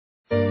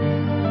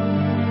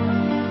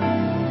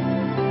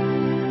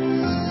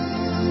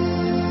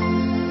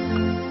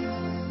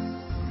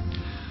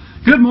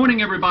Good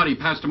morning, everybody.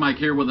 Pastor Mike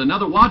here with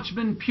another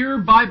Watchman Pure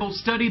Bible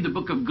Study, the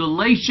book of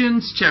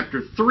Galatians,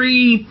 chapter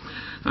 3.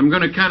 I'm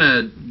going to kind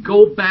of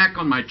go back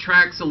on my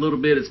tracks a little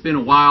bit. It's been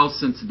a while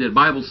since I did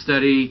Bible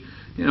study.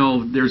 You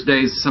know, there's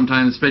days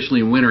sometimes,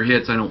 especially when winter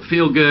hits, I don't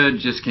feel good.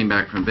 Just came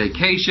back from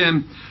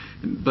vacation.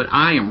 But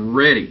I am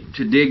ready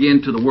to dig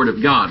into the Word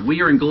of God.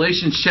 We are in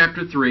Galatians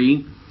chapter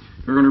 3.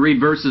 We're going to read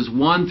verses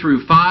 1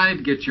 through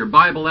 5. Get your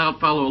Bible out,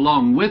 follow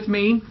along with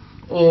me.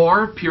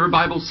 Or Pure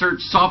Bible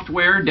Search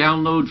software,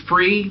 download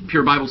free,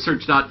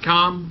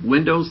 purebiblesearch.com,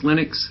 Windows,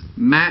 Linux,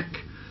 Mac.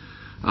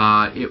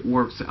 It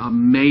works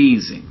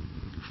amazing.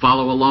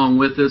 Follow along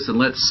with us and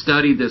let's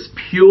study this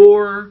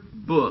pure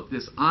book,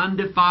 this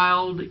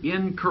undefiled,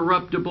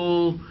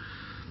 incorruptible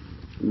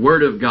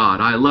Word of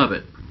God. I love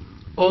it.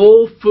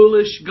 Oh,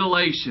 foolish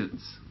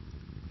Galatians.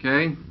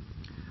 Okay?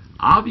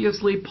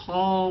 Obviously,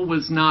 Paul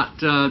was not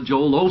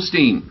Joel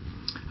Osteen.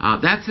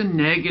 That's a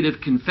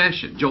negative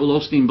confession. Joel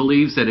Osteen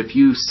believes that if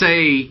you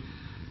say,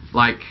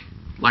 like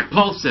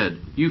Paul said,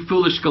 you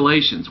foolish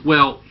Galatians,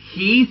 well,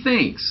 he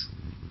thinks,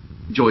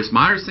 Joyce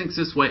Myers thinks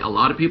this way, a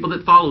lot of people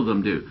that follow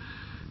them do,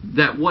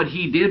 that what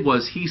he did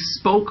was he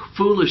spoke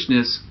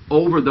foolishness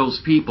over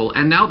those people,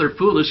 and now they're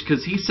foolish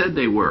because he said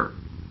they were.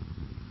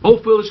 Oh,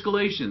 foolish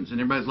Galatians. And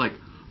everybody's like,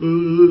 I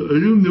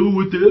don't know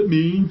what that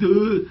means.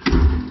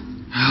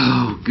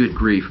 Oh, good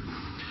grief.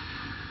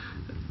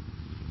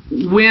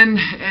 When,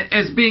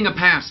 as being a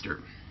pastor,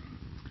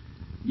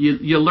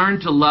 you learn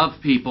to love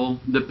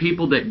people, the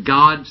people that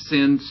God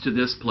sends to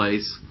this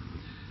place.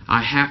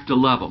 I have to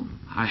love them.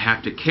 I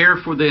have to care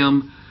for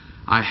them.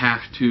 I have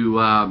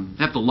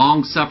to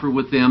long suffer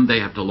with them. They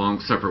have to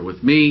long suffer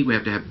with me. We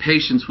have to have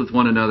patience with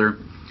one another.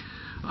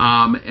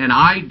 And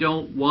I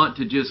don't want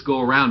to just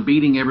go around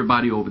beating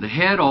everybody over the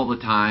head all the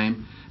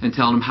time and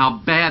telling them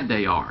how bad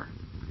they are.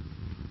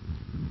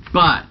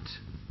 But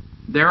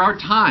there are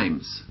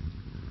times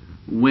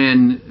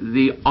when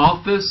the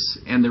office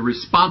and the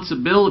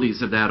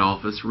responsibilities of that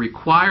office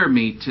require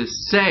me to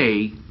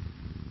say,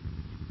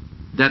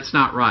 that's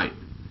not right.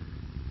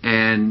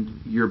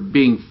 And you're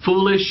being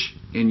foolish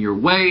in your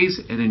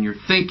ways and in your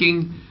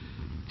thinking,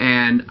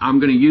 and I'm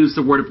going to use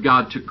the Word of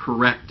God to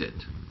correct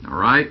it. All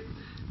right?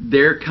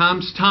 There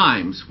comes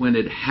times when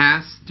it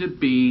has to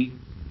be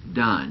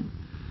done.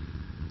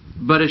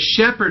 But a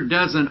shepherd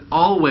doesn't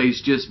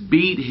always just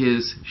beat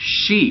his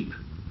sheep.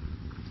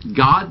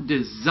 God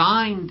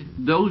designed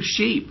those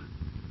sheep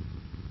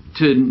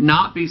to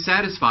not be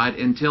satisfied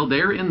until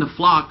they're in the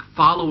flock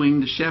following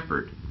the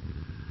shepherd.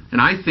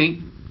 And I think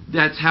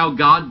that's how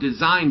God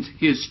designs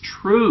His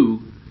true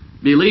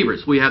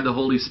believers. We have the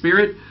Holy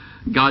Spirit.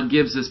 God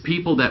gives us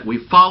people that we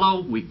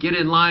follow. We get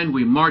in line.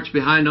 We march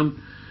behind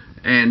them.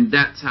 And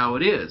that's how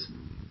it is.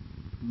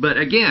 But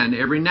again,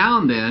 every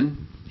now and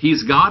then,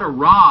 He's got a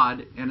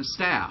rod and a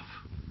staff.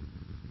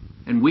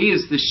 And we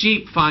as the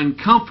sheep find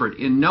comfort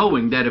in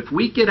knowing that if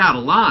we get out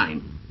of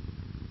line,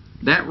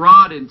 that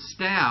rod and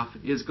staff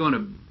is going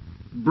to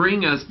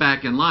bring us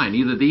back in line.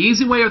 Either the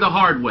easy way or the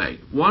hard way.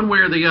 One way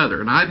or the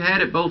other. And I've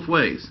had it both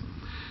ways.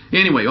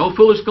 Anyway, O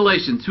foolish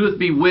Galatians, who hath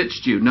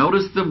bewitched you?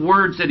 Notice the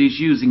words that he's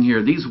using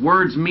here. These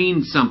words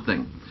mean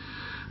something.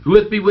 Who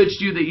hath bewitched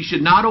you that you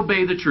should not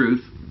obey the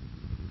truth,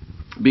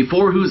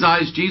 before whose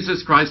eyes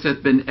Jesus Christ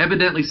hath been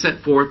evidently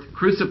set forth,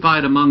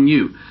 crucified among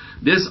you?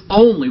 This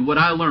only would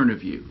I learn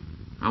of you.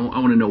 I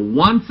want to know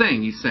one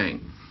thing he's saying.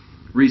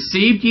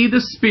 Received ye the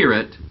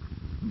Spirit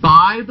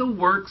by the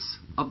works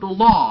of the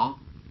law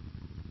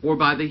or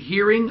by the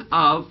hearing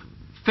of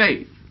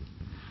faith?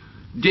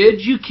 Did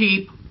you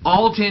keep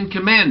all 10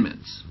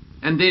 commandments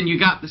and then you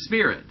got the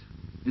Spirit?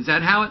 Is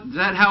that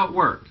how it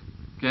worked?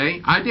 Okay,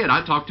 I did.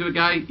 I talked to a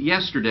guy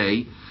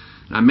yesterday.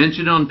 I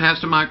mentioned it on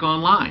Pastor Mike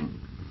Online.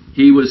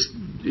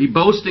 He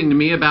boasting to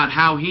me about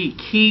how he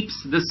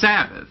keeps the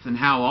Sabbath and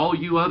how all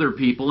you other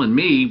people and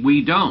me,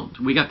 we don't.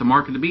 We got the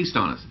mark of the beast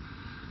on us.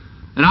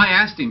 And I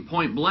asked him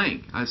point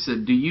blank, I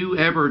said,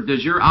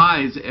 does your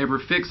eyes ever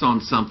fix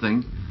on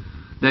something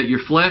that your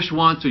flesh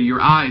wants or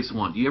your eyes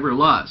want? Do you ever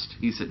lust?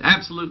 He said,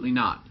 absolutely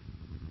not.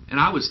 And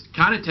I was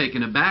kind of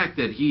taken aback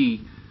that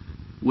he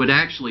would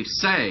actually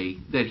say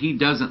that he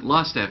doesn't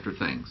lust after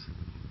things.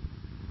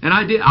 And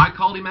I did. I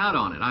called him out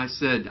on it. I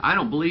said, I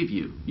don't believe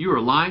you. You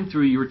are lying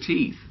through your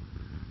teeth.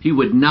 He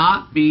would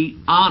not be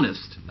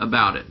honest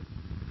about it.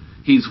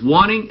 He's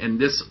wanting, and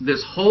this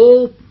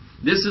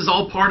is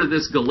all part of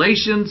this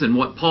Galatians and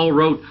what Paul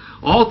wrote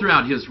all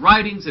throughout his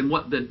writings and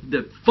what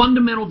the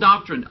fundamental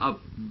doctrine of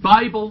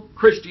Bible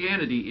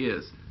Christianity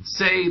is.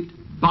 Saved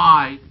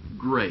by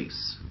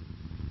grace,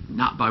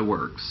 not by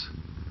works.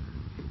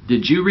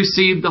 Did you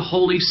receive the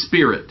Holy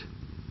Spirit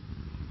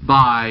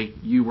by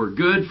you were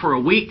good for a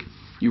week,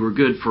 you were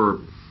good for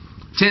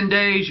 10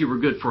 days, you were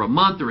good for a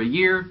month or a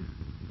year?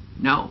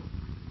 No.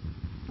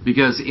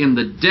 Because in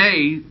the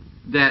day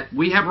that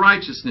we have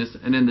righteousness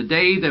and in the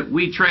day that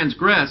we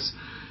transgress,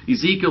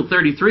 Ezekiel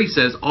 33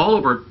 says all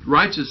of our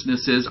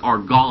righteousnesses are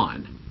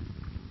gone.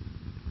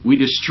 We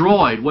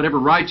destroyed whatever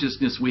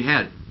righteousness we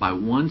had by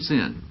one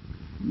sin.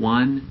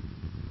 One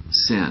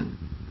sin.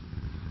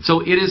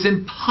 So it is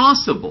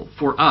impossible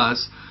for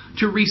us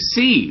to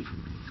receive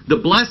the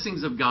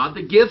blessings of God,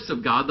 the gifts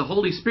of God, the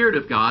Holy Spirit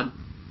of God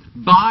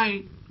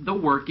by the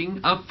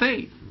working of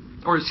faith.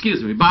 Or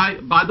excuse me,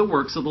 by the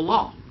works of the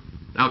law.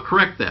 I'll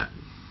correct that.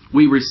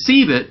 We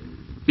receive it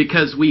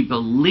because we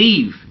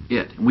believe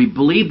it. We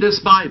believe this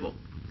Bible.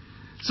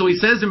 So he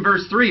says in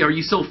verse 3, "Are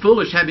you so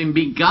foolish, having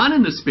begun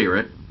in the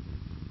Spirit,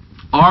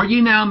 are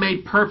you now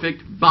made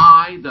perfect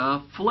by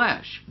the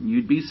flesh?" And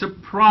you'd be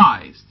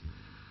surprised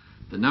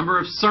the number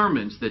of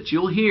sermons that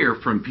you'll hear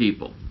from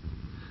people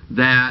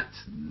that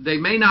they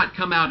may not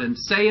come out and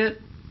say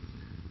it,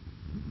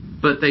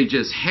 but they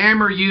just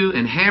hammer you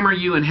and hammer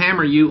you and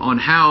hammer you on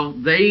how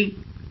they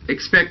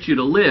expect you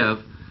to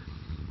live.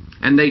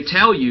 And they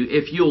tell you,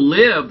 if you'll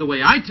live the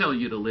way I tell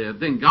you to live,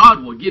 then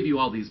God will give you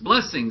all these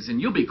blessings and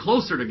you'll be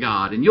closer to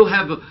God and you'll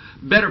have a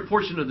better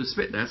portion of the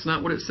Spirit. That's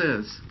not what it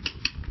says.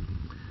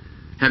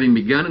 Having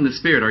begun in the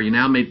Spirit, are you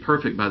now made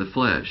perfect by the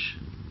flesh?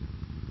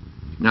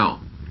 No.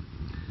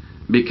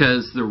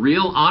 Because the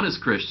real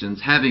honest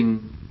Christians,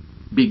 having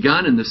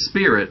begun in the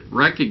Spirit,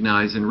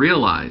 recognize and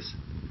realize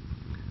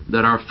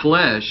that our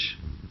flesh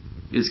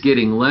is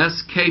getting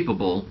less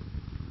capable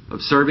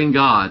of serving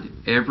God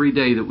every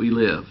day that we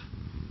live.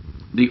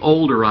 The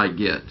older I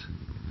get,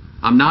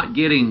 I'm not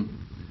getting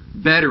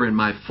better in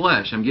my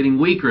flesh. I'm getting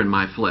weaker in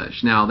my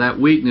flesh. Now, that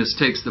weakness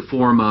takes the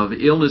form of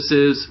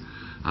illnesses,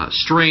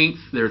 strength.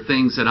 There are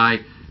things that I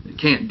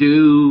can't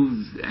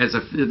do.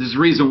 There's a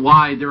reason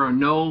why there are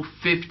no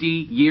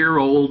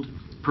 50-year-old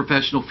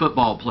professional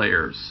football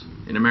players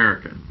in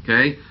America.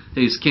 Okay?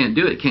 They just can't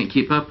do it, can't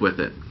keep up with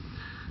it.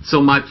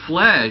 So my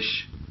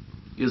flesh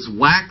is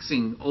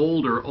waxing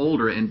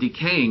older, and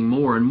decaying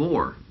more and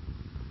more.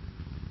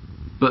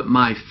 But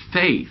my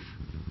faith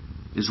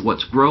is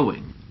what's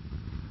growing.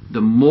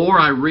 The more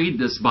I read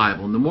this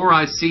Bible, and the more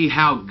I see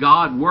how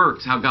God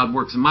works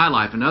in my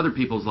life and other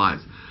people's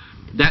lives,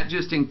 that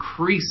just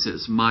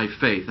increases my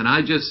faith. And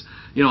I just,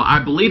 I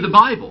believe the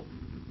Bible.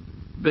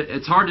 But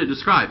it's hard to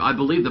describe. I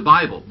believe the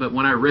Bible. But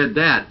when I read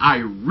that, I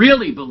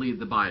really believe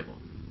the Bible.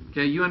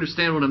 Okay, you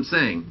understand what I'm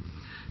saying?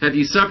 Have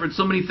ye suffered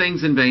so many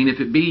things in vain, if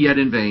it be yet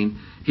in vain?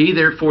 He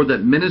therefore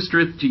that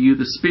ministereth to you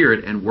the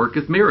Spirit, and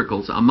worketh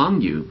miracles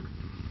among you,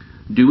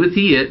 doeth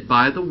he it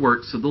by the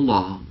works of the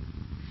law,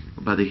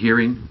 or by the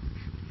hearing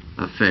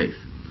of faith.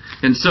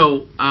 And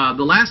so,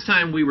 the last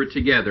time we were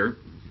together,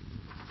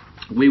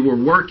 we were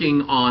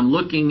working on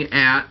looking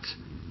at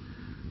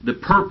the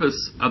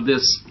purpose of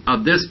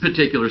this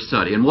particular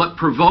study, and what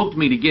provoked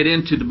me to get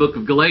into the book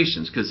of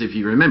Galatians, because if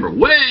you remember,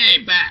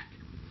 way back,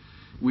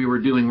 we were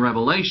doing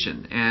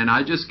Revelation, and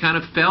I just kind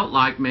of felt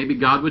like maybe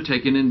God would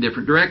take it in a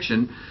different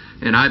direction.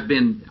 And I've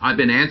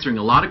been answering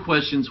a lot of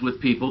questions with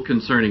people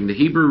concerning the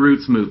Hebrew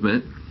Roots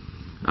movement,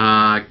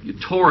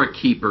 Torah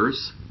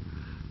keepers,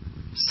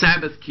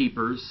 Sabbath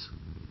keepers,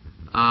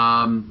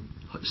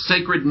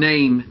 sacred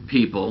name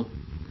people,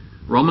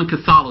 Roman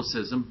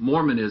Catholicism,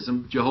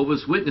 Mormonism,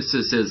 Jehovah's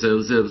Witnesses,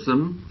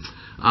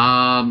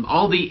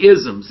 all the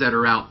isms that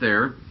are out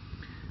there.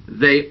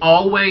 They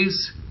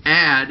always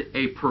add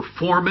a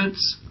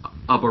performance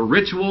of a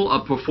ritual,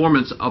 a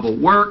performance of a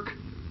work,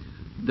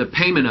 the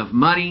payment of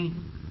money,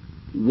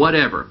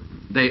 whatever.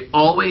 They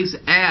always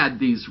add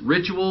these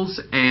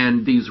rituals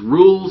and these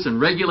rules and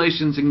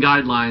regulations and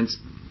guidelines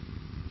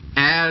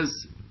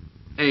as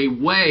a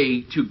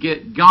way to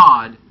get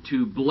God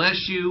to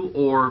bless you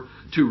or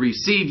to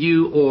receive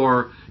you,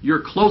 or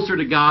you're closer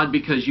to God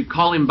because you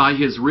call Him by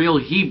His real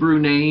Hebrew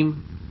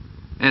name.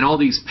 And all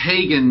these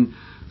pagan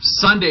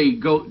Sunday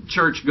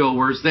church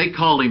goers, they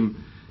call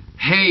Him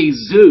Hey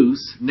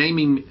Zeus,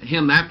 naming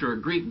Him after a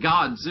Greek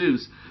god,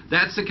 Zeus.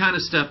 That's the kind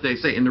of stuff they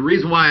say. And the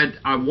reason why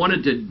I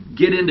wanted to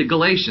get into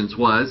Galatians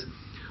was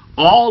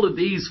all of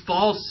these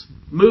false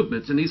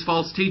movements and these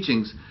false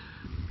teachings,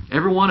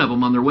 every one of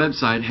them on their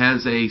website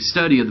has a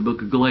study of the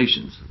book of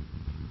Galatians.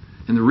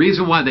 And the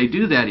reason why they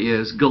do that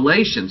is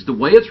Galatians, the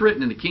way it's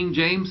written in the King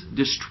James,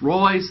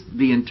 destroys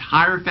the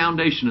entire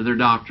foundation of their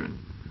doctrine.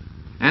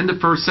 And the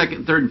first,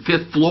 second, third, and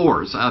fifth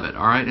floors of it,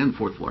 all right, and the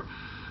fourth floor.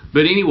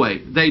 But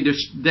anyway,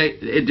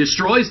 it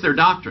destroys their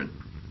doctrine.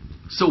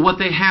 So what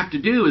they have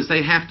to do is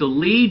they have to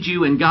lead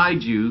you and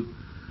guide you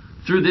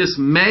through this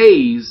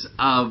maze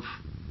of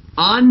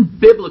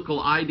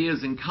unbiblical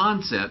ideas and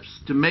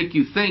concepts to make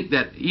you think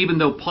that even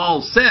though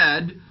Paul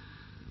said,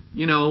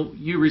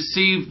 you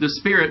receive the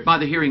Spirit by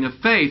the hearing of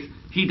faith,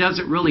 he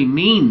doesn't really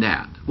mean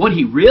that. What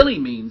he really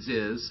means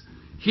is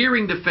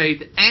hearing the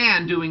faith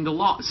and doing the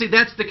law. See,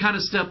 that's the kind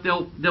of stuff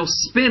they'll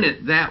spin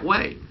it that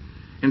way.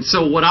 And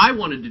so what I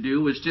wanted to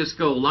do was just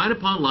go line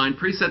upon line,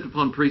 precept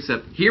upon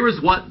precept. Here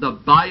is what the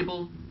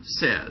Bible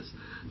says.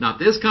 Not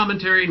this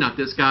commentary, not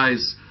this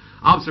guy's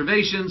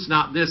observations,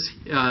 not this.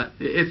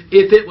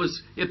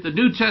 If the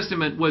New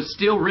Testament was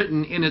still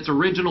written in its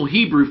original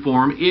Hebrew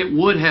form, it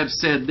would have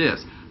said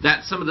this.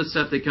 That's some of the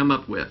stuff they come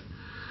up with.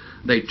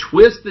 They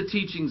twist the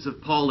teachings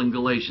of Paul in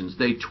Galatians.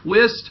 They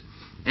twist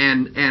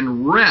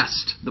and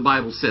wrest, the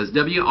Bible says,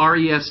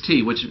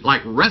 W-R-E-S-T, which is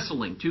like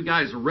wrestling. Two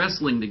guys are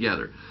wrestling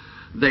together.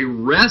 They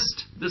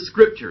wrest the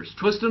Scriptures,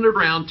 twisting it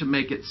around to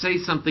make it say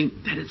something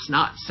that it's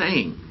not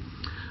saying.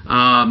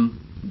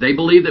 They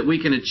believe that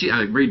we can achieve,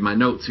 I read my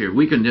notes here,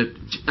 we can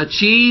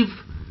achieve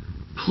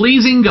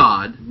pleasing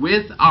God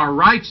with our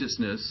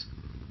righteousness,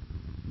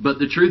 but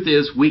the truth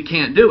is we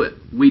can't do it.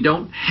 We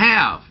don't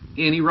have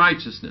any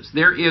righteousness.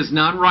 There is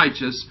none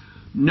righteous,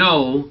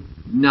 no,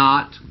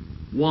 not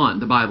one,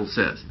 the Bible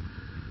says.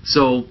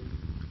 So,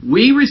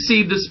 we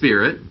receive the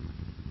Spirit,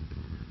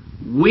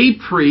 we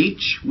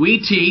preach, we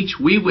teach,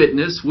 we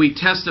witness, we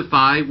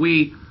testify,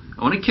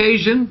 on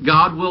occasion,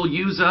 God will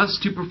use us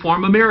to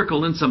perform a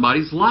miracle in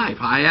somebody's life.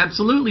 I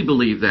absolutely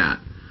believe that.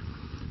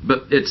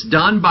 But it's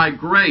done by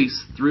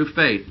grace through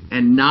faith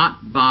and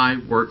not by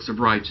works of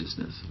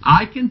righteousness.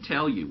 I can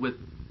tell you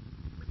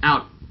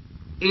without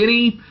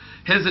any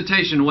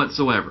hesitation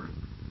whatsoever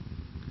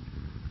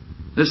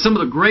that some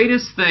of the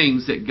greatest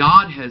things that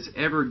God has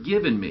ever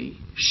given me,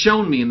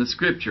 shown me in the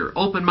Scripture,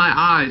 opened my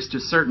eyes to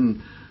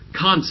certain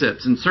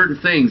concepts and certain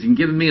things and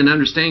given me an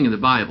understanding of the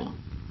Bible,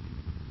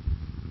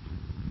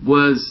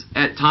 was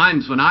at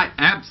times when I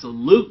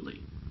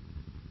absolutely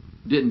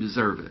didn't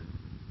deserve it.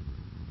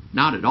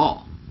 Not at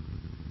all.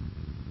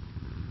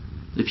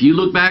 If you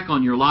look back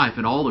on your life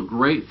and all the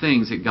great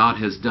things that God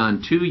has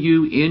done to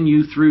you, in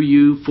you, through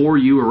you, for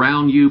you,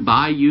 around you,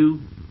 by you,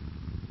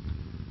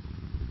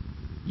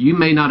 you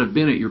may not have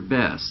been at your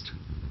best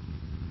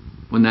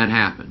when that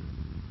happened.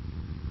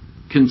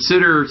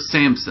 Consider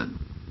Samson,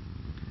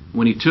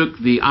 when he took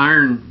the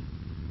iron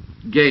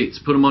gates,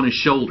 put them on his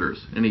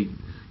shoulders, and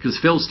because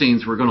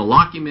Philistines were going to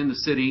lock him in the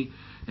city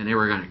and they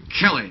were going to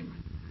kill him.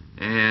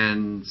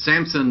 And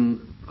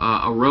Samson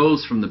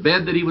arose from the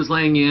bed that he was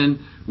laying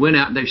in, went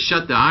out, and they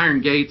shut the iron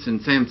gates, and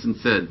Samson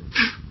said,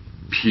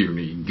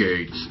 "Puny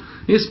gates."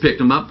 He just picked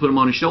them up, put them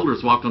on his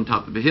shoulders, walked on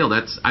top of a hill.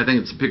 I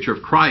think it's a picture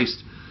of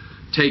Christ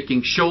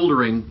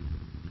shouldering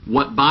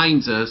what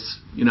binds us,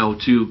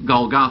 to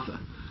Golgotha.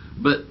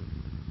 But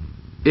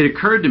it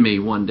occurred to me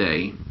one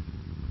day,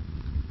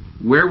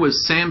 where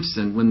was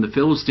Samson when the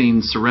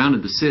Philistines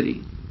surrounded the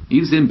city? He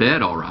was in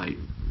bed all right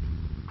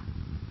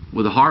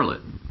with a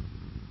harlot.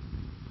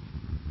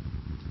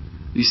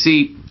 You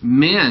see,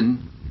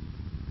 men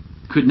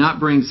could not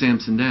bring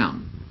Samson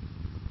down.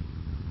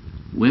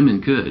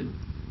 Women could.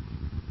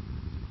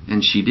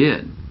 And she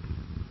did.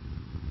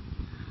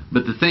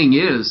 But the thing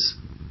is,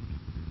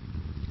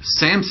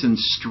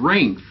 Samson's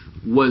strength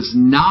was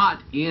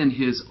not in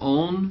his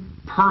own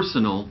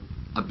personal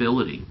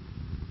ability.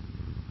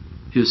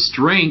 His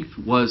strength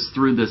was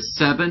through the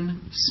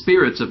 7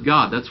 spirits of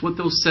God. That's what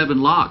those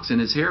 7 locks in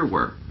his hair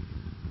were.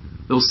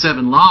 Those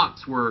 7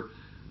 locks were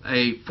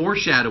a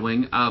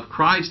foreshadowing of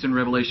Christ in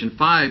Revelation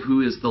 5,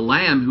 who is the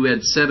Lamb who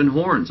had 7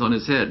 horns on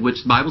his head,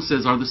 which the Bible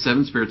says are the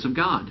 7 spirits of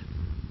God.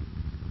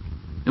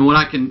 And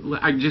I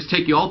can just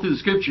take you all through the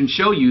Scripture and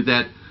show you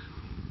that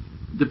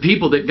the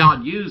people that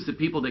God used, the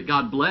people that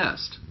God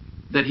blessed,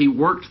 that He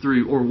worked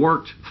through or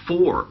worked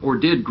for or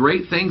did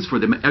great things for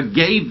them,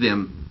 gave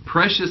them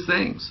precious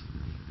things.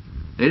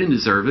 They didn't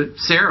deserve it.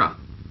 Sarah,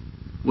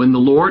 when the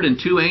Lord and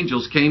 2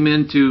 angels came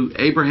into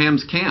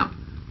Abraham's camp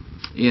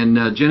in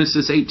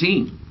Genesis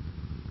 18,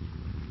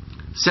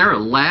 Sarah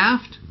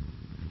laughed,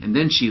 and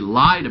then she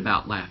lied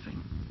about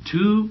laughing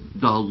to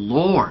the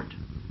Lord.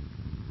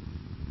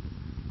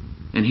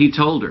 And He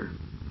told her,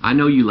 "I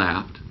know you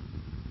laughed.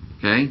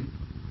 Okay?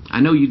 I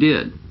know you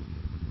did.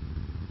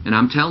 And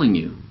I'm telling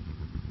you,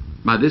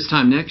 by this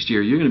time next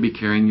year, you're going to be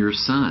carrying your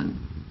son."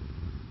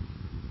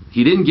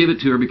 He didn't give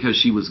it to her because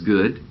she was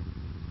good.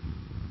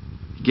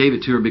 He gave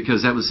it to her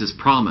because that was His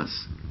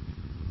promise.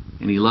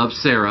 And He loved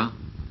Sarah,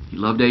 He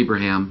loved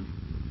Abraham,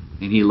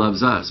 and He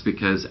loves us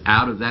because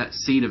out of that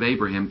seed of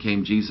Abraham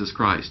came Jesus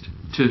Christ.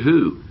 To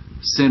who?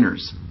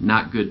 Sinners,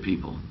 not good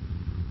people.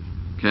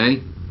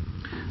 Okay?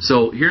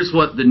 So here's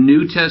what the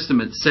New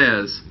Testament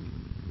says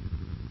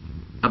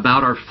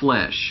about our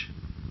flesh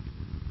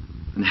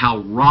and how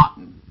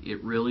rotten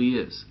it really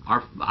is.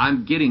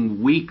 I'm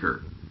getting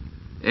weaker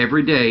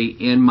every day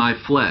in my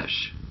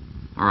flesh.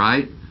 All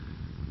right?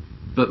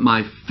 But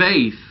my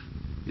faith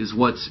is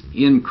what's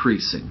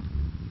increasing.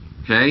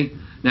 Okay?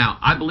 Now,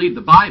 I believe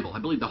the Bible. I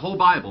believe the whole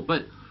Bible.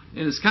 And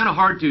it's kind of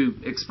hard to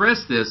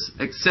express this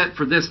except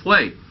for this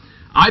way.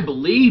 I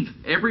believe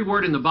every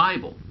word in the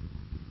Bible.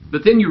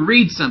 But then you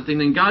read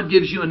something and God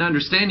gives you an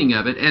understanding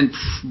of it. And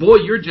boy,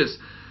 you're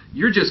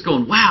just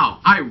going, wow,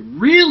 I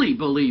really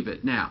believe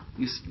it now.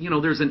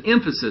 There's an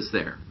emphasis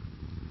there.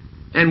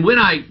 And when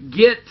I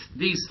get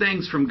these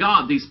things from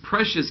God, these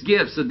precious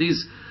gifts, of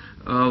these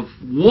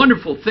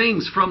wonderful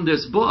things from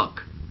this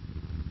book,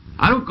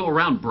 I don't go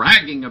around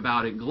bragging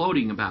about it,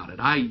 gloating about it.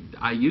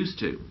 I used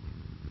to.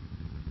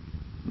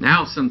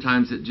 Now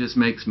sometimes it just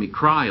makes me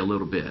cry a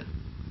little bit.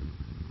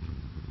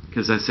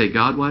 Because I say,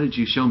 "God, why did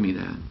you show me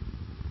that?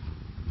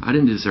 I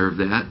didn't deserve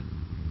that."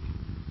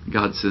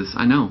 God says,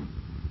 I know.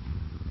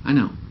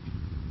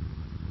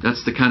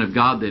 That's the kind of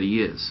God that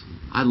He is.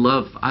 I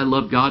love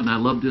God, and I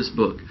love this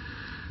book.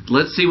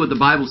 Let's see what the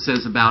Bible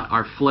says about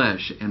our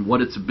flesh and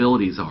what its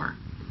abilities are.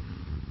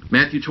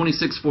 Matthew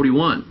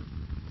 26:41.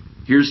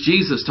 Here's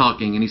Jesus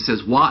talking, and he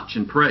says, watch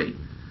and pray,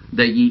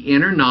 that ye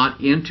enter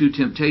not into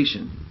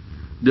temptation.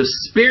 The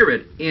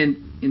spirit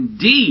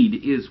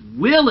indeed is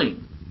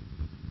willing,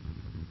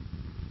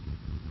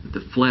 but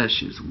the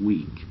flesh is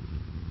weak.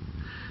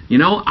 You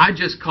know, I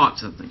just caught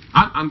something.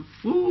 I'm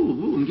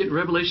getting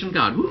revelation of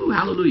God. Woo,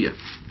 hallelujah.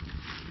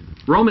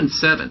 Romans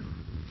 7.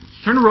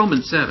 Turn to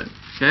Romans 7.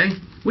 Okay?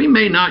 We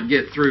may not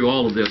get through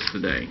all of this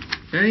today.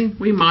 Okay?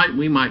 We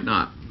might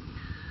not.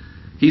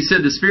 He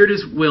said the spirit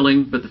is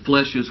willing, but the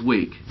flesh is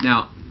weak.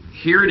 Now,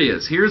 here it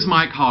is. Here's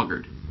Mike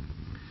Hoggard.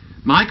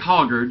 Mike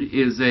Hoggard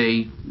is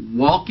a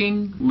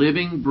walking,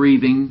 living,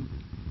 breathing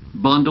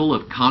bundle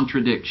of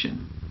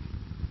contradiction.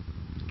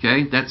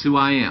 Okay? That's who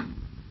I am.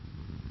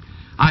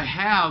 I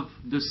have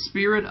the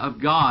Spirit of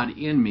God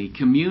in me,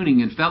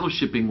 communing and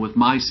fellowshipping with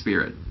my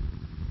spirit.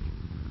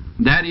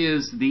 That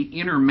is the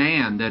inner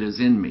man that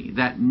is in me,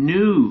 that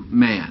new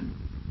man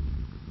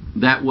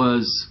that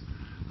was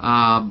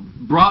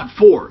brought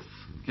forth,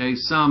 okay,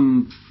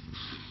 some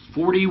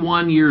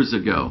 41 years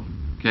ago.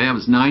 Okay, I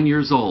was 9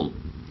 years old.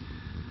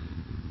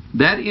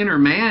 That inner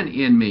man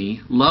in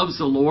me loves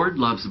the Lord,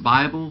 loves the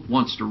Bible,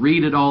 wants to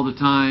read it all the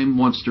time,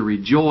 wants to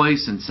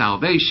rejoice in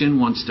salvation,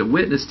 wants to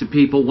witness to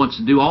people, wants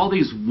to do all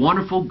these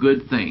wonderful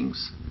good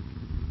things.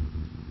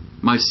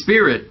 My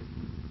spirit,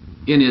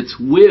 in its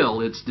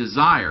will, its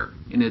desire,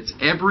 in its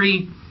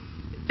everything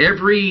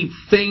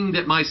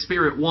that my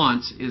spirit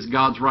wants is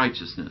God's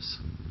righteousness.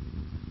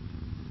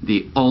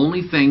 The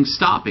only thing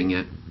stopping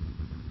it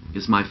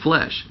is my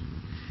flesh.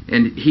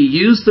 And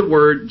Jesus used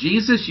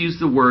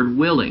the word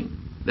willing.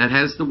 That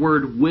has the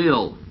word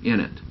will in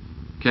it.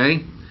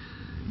 Okay?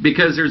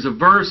 Because there's a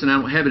verse, and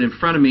I don't have it in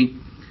front of me,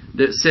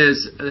 that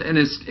says, and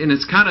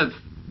it's kind of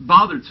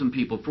bothered some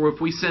people, for if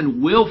we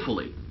sin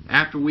willfully,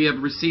 after we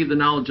have received the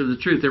knowledge of the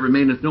truth, there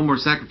remaineth no more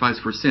sacrifice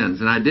for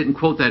sins. And I didn't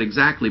quote that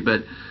exactly,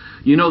 but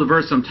you know the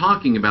verse I'm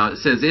talking about. It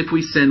says, if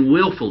we sin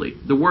willfully.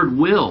 The word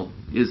will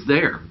is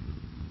there.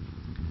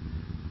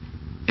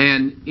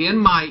 And in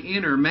my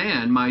inner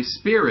man, my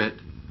spirit,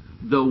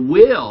 the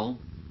will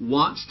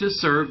wants to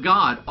serve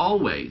God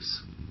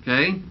always.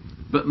 Okay?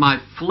 But my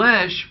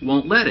flesh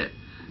won't let it.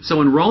 So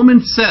in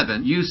Romans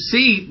 7, you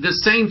see the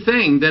same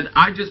thing that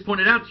I just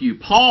pointed out to you.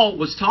 Paul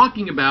was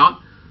talking about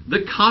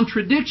the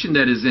contradiction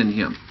that is in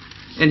him.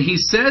 And he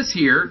says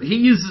here, he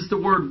uses the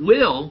word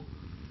will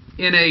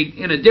in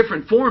a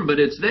different form, but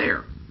it's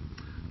there.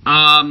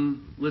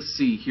 Let's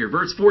see here.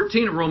 Verse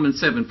 14 of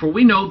Romans 7. For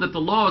we know that the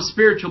law is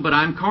spiritual, but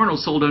I am carnal,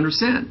 sold under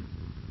sin.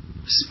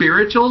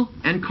 Spiritual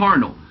and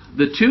carnal.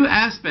 The two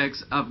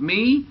aspects of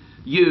me,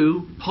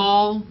 you,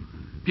 Paul,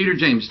 Peter,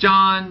 James,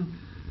 John,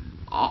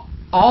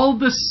 all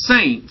the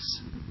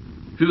saints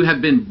who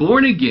have been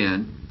born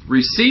again,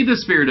 receive the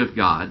Spirit of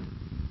God.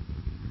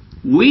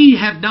 We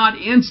have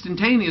not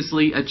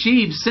instantaneously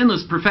achieved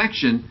sinless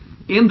perfection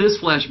in this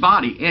flesh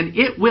body, and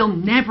it will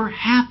never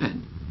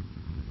happen.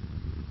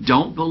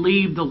 Don't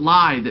believe the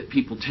lie that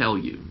people tell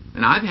you.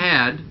 And I've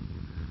had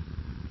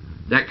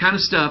that kind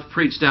of stuff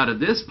preached out of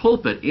this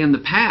pulpit in the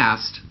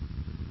past,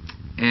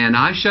 and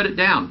I shut it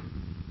down.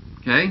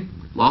 Okay?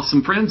 Lost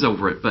some friends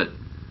over it, but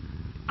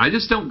I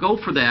just don't go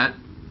for that.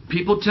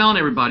 People telling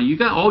everybody, you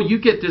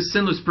get this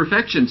sinless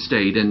perfection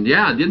state, and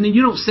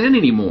you don't sin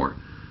anymore.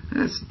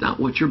 That's not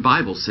what your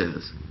Bible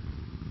says.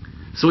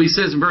 So he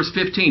says in verse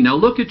 15, now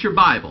look at your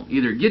Bible.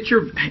 Either get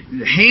your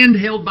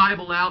handheld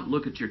Bible out,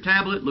 look at your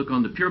tablet, look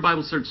on the Pure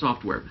Bible Search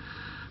software.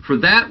 For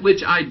that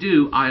which I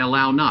do, I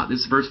allow not.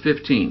 This is verse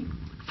 15.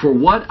 For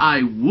what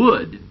I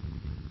would.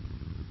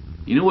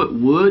 You know what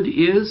would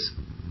is?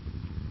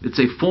 It's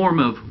a form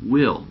of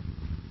will.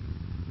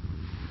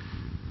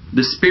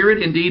 The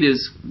spirit indeed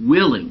is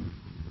willing,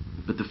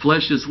 but the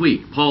flesh is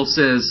weak. Paul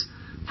says,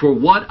 for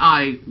what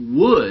I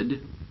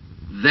would,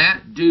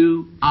 that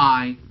do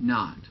I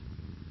not.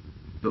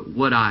 But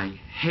what I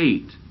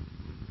hate,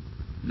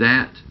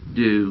 that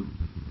do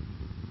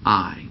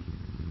I.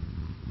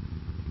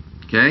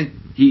 Okay?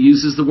 He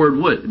uses the word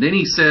would. And then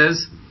he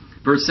says,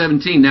 verse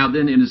 17, now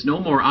then it is no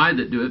more I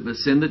that do it, but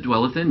sin that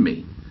dwelleth in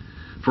me.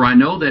 For I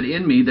know that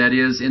in me, that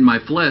is, in my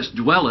flesh,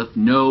 dwelleth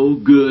no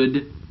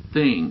good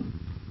thing.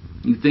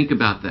 You think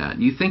about that.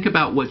 You think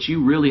about what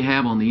you really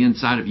have on the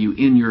inside of you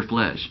in your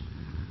flesh.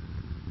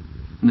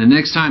 And the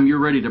next time you're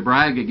ready to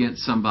brag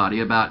against somebody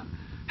about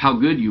how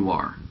good you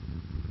are,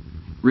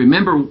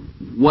 remember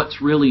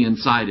what's really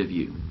inside of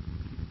you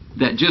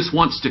that just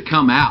wants to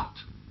come out.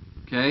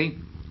 Okay?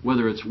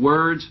 Whether it's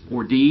words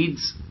or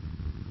deeds.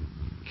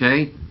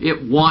 Okay?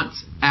 It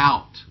wants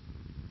out.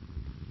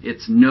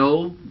 It's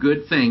no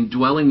good thing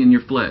dwelling in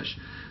your flesh.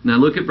 Now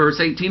look at verse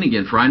 18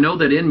 again. For I know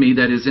that in me,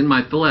 that is in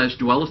my flesh,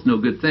 dwelleth no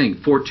good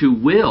thing. For to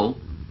will,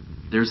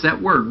 there's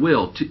that word,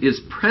 will,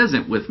 is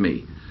present with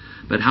me.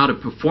 But how to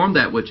perform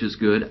that which is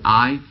good,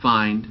 I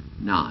find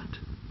not.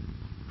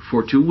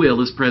 For to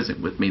will is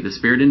present with me. The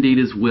Spirit indeed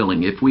is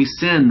willing. If we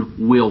sin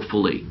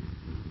willfully.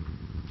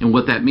 And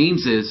what that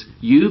means is,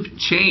 you've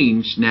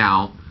changed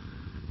now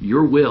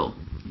your will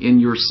in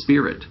your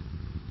spirit.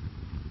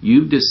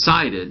 You've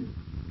decided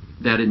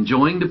that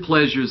enjoying the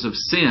pleasures of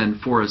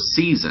sin for a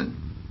season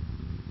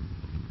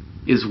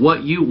is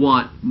what you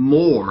want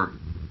more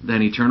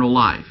than eternal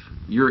life.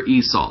 You're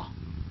Esau.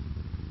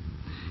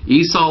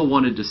 Esau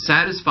wanted to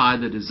satisfy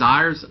the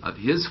desires of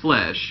his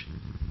flesh,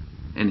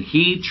 and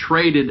he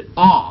traded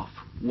off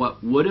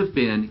what would have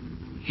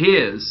been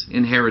his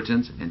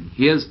inheritance and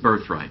his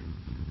birthright.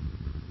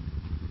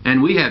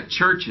 And we have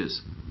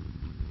churches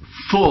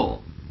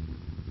full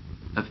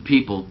of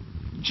people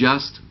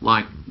just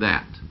like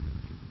that.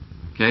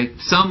 Okay?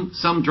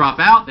 Some drop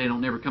out. They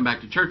don't never come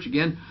back to church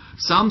again.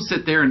 Some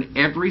sit there in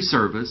every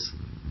service,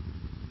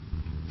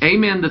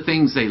 amen the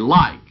things they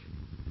like.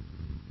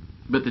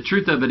 But the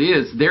truth of it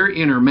is, their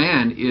inner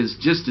man is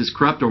just as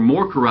corrupt or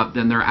more corrupt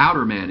than their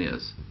outer man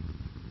is.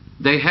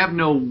 They have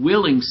no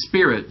willing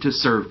spirit to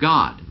serve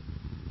God.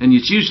 And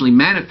it's usually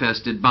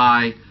manifested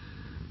by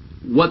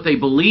what they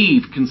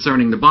believe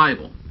concerning the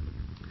Bible.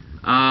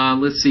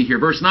 Let's see here.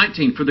 Verse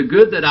 19. For the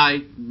good that I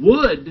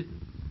would,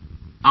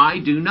 I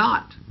do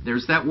not.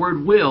 There's that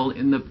word will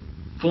in the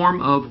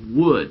form of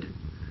would.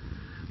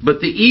 But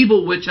the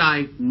evil which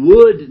I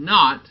would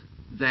not,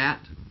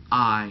 that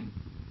I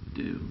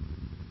do.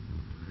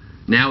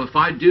 Now if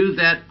I do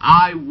that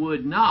I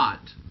would not,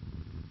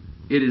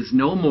 it is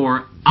no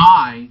more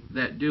I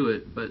that do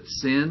it, but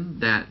sin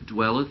that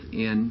dwelleth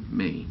in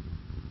me.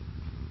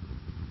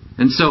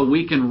 And so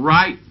we can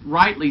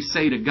rightly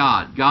say to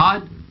God,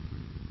 God,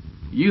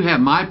 you have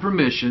my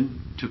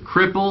permission to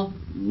cripple,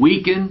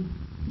 weaken,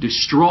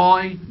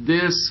 destroy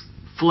this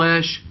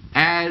flesh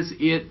as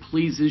it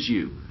pleases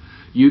you.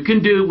 You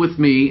can do with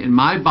me and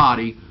my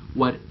body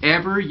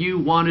whatever you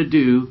want to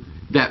do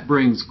that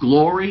brings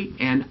glory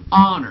and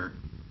honor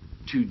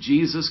to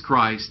Jesus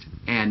Christ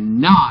and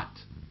not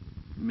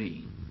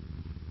me.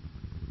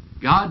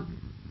 God,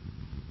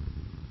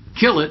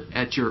 kill it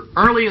at your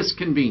earliest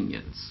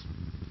convenience.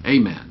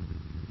 Amen.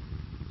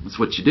 That's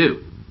what you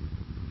do.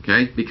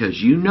 Okay? Because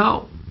you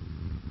know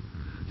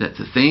that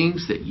the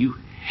things that you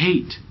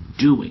hate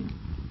doing,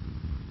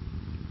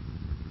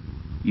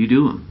 you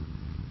do them.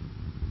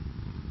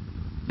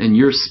 And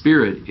your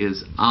spirit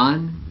is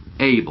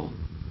unable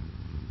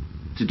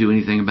to do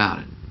anything about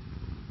it.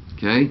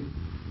 Okay?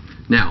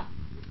 Now,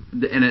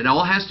 and it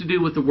all has to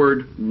do with the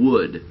word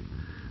would.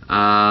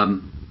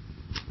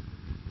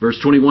 Verse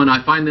 21,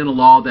 I find then a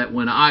law that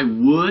when I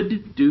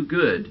would do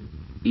good,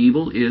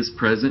 evil is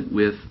present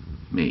with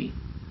me.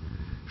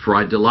 For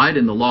I delight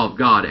in the law of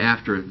God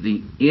after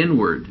the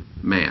inward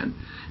man.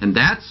 And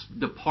that's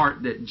the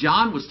part that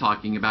John was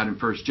talking about in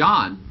 1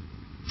 John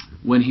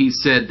when he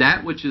said,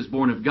 that which is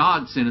born of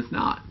God sinneth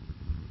not.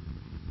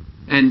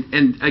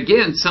 And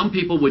again, some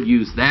people would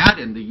use that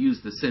and they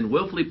use the sin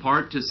willfully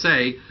part to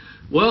say,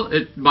 well,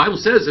 the Bible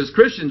says as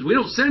Christians we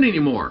don't sin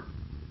anymore.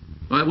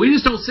 We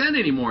just don't sin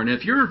anymore. And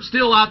if you're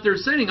still out there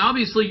sinning,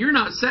 obviously you're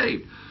not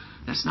saved.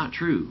 That's not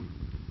true.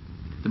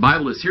 The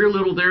Bible is here a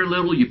little, there a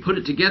little. You put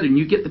it together and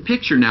you get the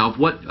picture now of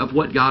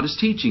what God is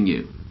teaching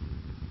you.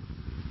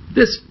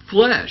 This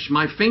flesh,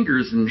 my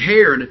fingers and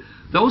hair,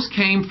 those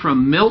came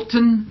from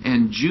Milton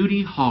and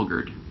Judy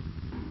Hoggard,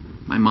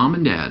 my mom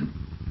and dad.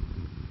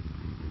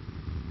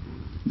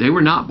 They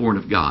were not born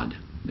of God.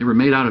 They were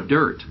made out of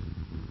dirt.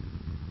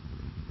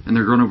 And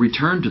they're going to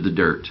return to the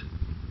dirt.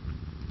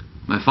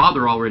 My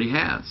father already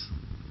has.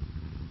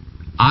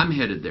 I'm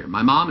headed there.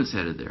 My mom is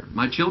headed there.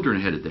 My children are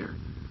headed there.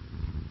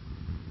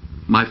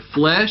 My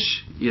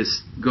flesh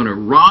is going to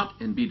rot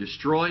and be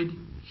destroyed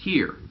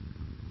here.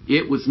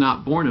 It was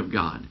not born of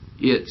God.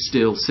 It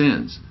still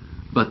sins.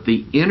 But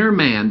the inner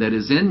man that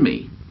is in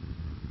me,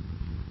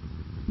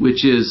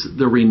 which is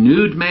the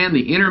renewed man,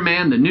 the inner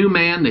man, the new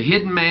man, the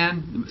hidden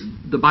man,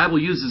 the Bible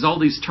uses all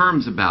these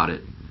terms about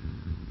it.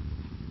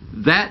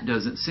 That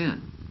doesn't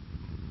sin.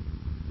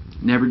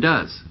 Never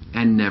does.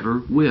 And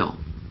never will.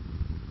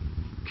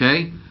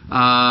 Okay?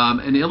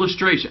 An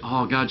illustration.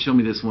 Oh, God showed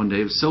me this one day.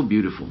 It was so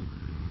beautiful.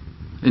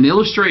 An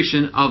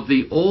illustration of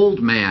the old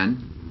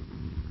man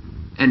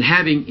and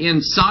having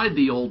inside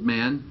the old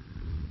man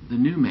the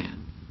new man.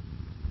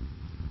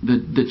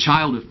 The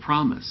child of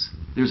promise.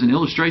 There's an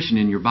illustration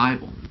in your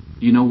Bible.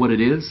 You know what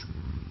it is?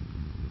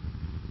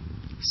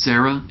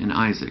 Sarah and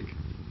Isaac.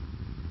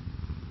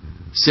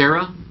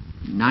 Sarah,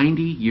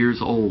 90 years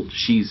old.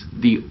 She's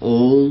the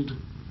old,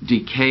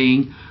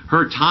 decaying.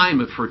 Her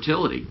time of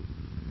fertility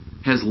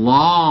has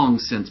long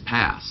since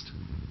passed.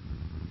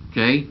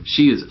 Okay?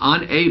 She is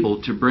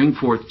unable to bring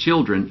forth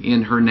children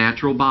in her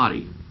natural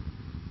body.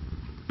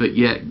 But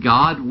yet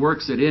God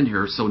works it in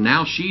her. So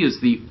now she is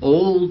the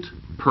old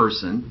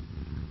person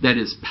that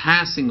is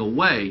passing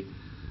away,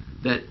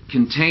 that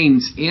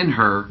contains in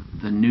her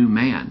the new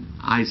man,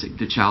 Isaac,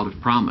 the child of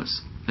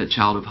promise, that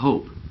child of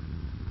hope.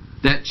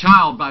 That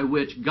child by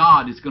which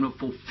God is going to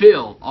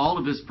fulfill all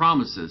of His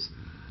promises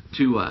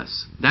to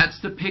us. That's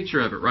the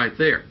picture of it right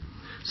there.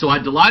 So I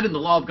delight in the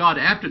law of God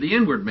after the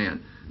inward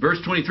man. Verse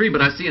 23,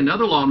 but I see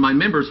another law in my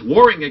members,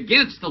 warring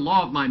against the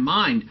law of my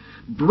mind,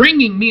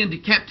 bringing me into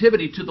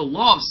captivity to the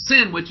law of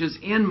sin which is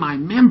in my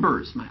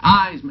members, my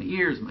eyes, my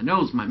ears, my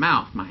nose, my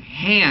mouth, my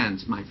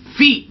hands, my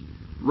feet,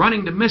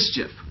 running to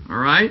mischief. All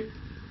right?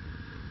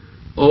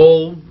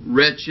 O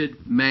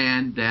wretched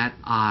man that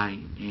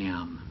I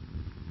am.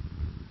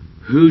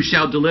 Who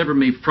shall deliver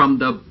me from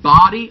the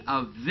body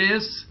of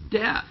this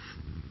death?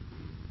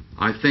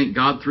 I thank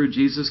God through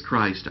Jesus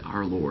Christ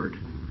our Lord.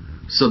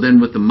 So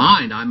then with the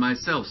mind I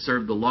myself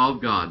serve the law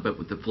of God, but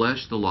with the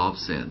flesh the law of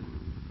sin.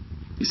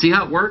 You see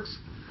how it works?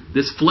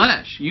 This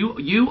flesh,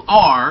 you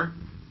are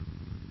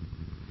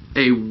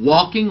a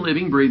walking,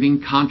 living,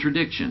 breathing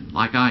contradiction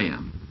like I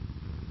am.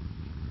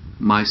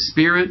 My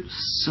spirit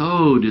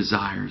so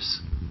desires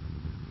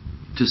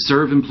to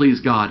serve and please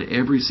God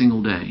every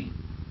single day.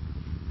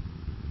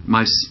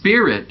 My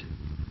spirit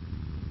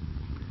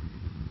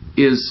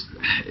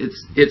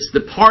it's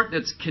the part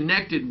that's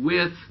connected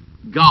with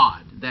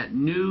God, that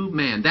new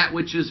man, that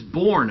which is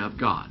born of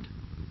God.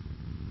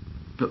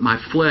 But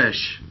my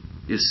flesh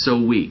is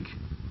so weak.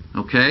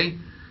 Okay?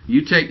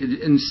 You take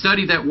and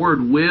study that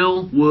word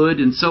will, would,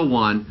 and so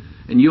on,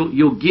 and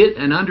you'll get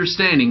an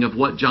understanding of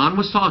what John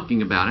was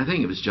talking about. I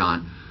think it was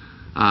John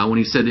when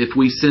he said, if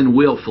we sin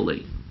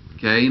willfully.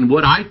 Okay? And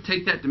what I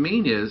take that to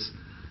mean is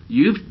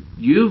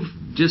you've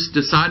just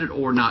decided,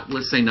 or not,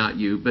 let's say not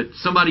you, but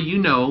somebody you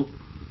know,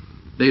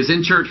 they was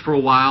in church for a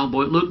while,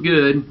 boy, it looked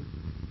good,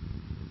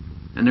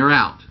 and they're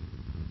out.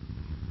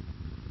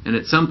 And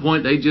at some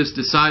point they just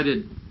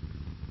decided,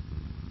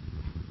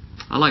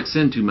 I like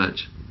sin too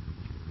much.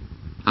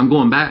 I'm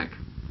going back.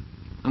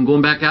 I'm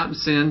going back out in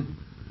sin.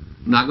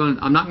 I'm not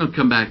going to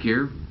come back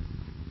here.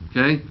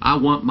 Okay? I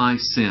want my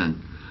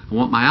sin. I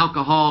want my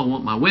alcohol. I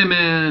want my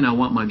women. I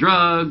want my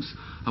drugs.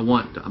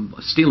 I'm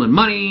stealing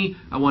money.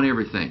 I want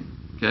everything.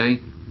 Okay?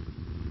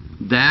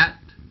 That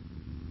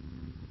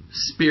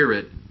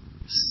spirit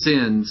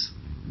sins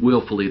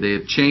willfully. They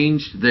have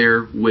changed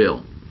their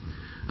will.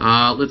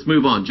 Let's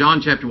move on.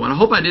 John chapter 1. I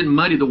hope I didn't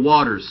muddy the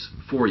waters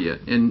for you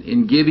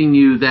in giving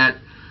you that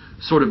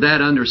sort of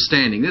that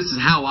understanding. This is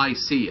how I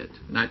see it.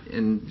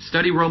 And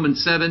study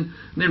Romans 7, and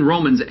then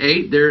Romans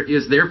 8. There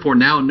is therefore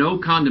now no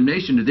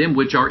condemnation to them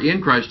which are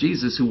in Christ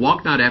Jesus, who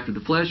walk not after the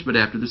flesh, but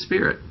after the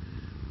Spirit.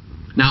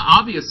 Now,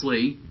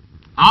 obviously,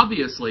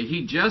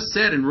 he just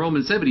said in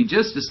Romans 7, he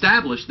just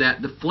established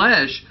that the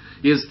flesh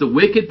is the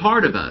wicked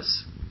part of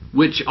us,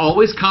 which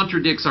always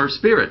contradicts our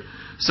spirit.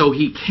 So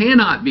he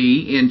cannot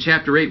be, in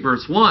chapter 8,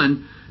 verse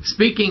 1,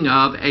 speaking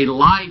of a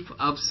life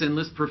of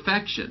sinless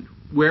perfection,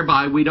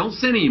 whereby we don't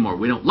sin anymore,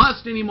 we don't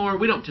lust anymore,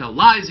 we don't tell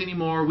lies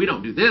anymore, we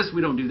don't do this,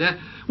 we don't do that.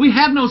 We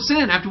have no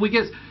sin after we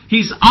get...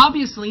 He's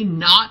obviously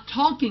not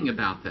talking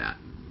about that.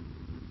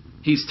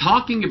 He's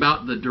talking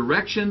about the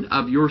direction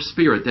of your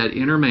spirit, that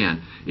inner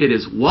man. It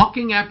is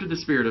walking after the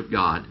Spirit of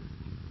God.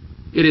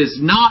 It is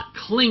not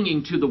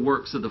clinging to the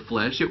works of the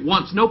flesh. It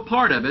wants no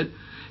part of it.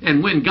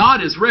 And when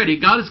God is ready,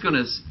 God is going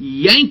to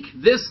yank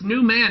this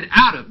new man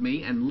out of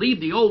me and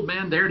leave the old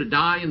man there to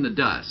die in the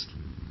dust.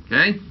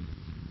 Okay?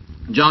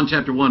 John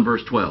chapter 1,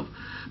 verse 12.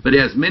 But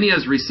as many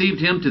as received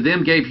him, to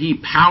them gave he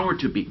power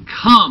to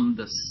become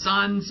the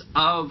sons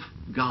of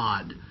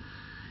God,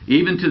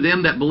 even to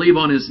them that believe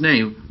on his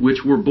name,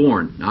 which were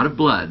born, not of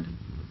blood,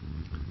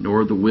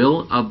 nor the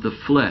will of the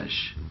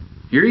flesh.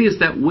 Here he is,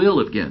 that will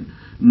again.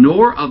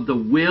 Nor of the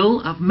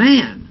will of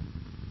man,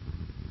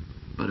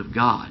 but of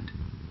God.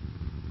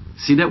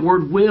 See that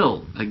word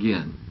will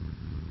again.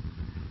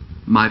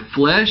 My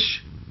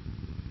flesh,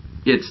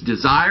 its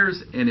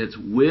desires and its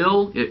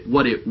will,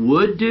 what it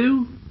would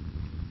do,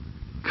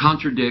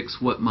 contradicts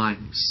what my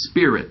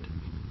spirit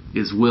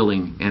is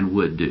willing and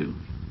would do.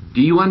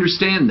 Do you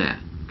understand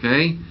that?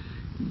 Okay?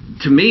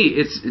 To me,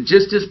 it's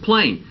just as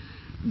plain.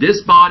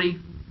 This body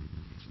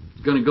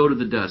is going to go to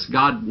the dust.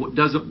 God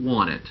doesn't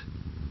want it.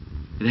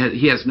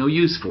 He has no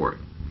use for it.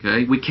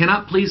 Okay? We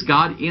cannot please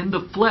God in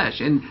the flesh.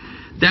 And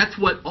that's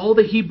what all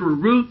the Hebrew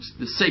roots,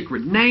 the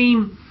sacred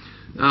name,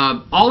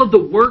 all of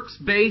the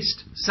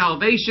works-based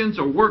salvations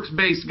or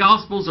works-based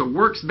gospels or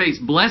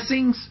works-based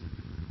blessings.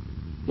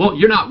 Well,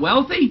 you're not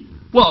wealthy?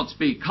 Well, it's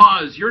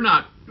because you're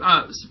not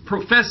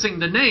professing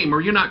the name, or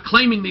you're not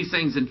claiming these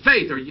things in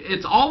faith. Or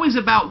it's always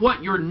about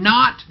what you're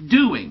not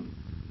doing.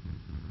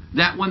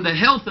 That when the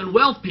health and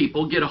wealth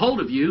people get a hold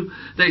of you,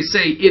 they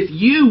say, if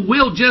you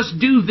will just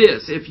do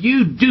this, if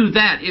you do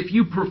that, if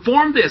you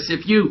perform this,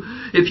 if you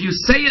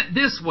say it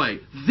this way,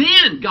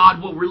 then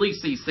God will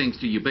release these things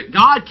to you. But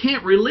God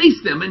can't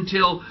release them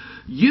until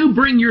you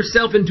bring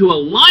yourself into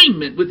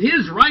alignment with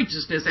His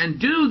righteousness and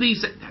do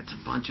these. That's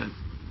a bunch of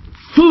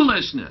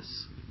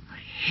foolishness. I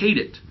hate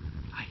it.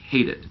 I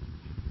hate it.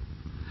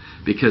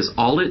 Because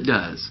all it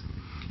does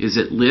is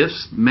it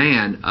lifts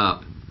man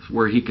up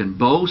where he can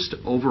boast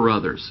over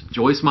others.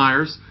 Joyce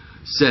Myers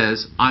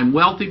says, I'm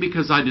wealthy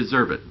because I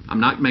deserve it. I'm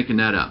not making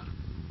that up.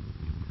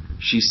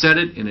 She said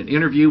it in an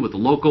interview with a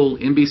local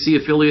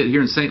NBC affiliate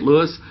here in St.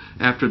 Louis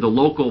after the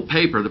local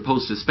paper, the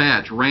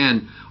Post-Dispatch,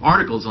 ran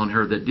articles on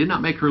her that did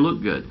not make her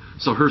look good.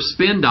 So her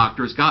spin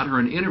doctors got her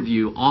an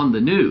interview on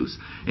the news.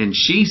 And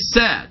she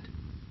said,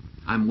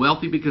 I'm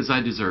wealthy because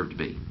I deserve to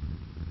be.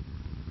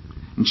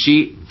 And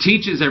she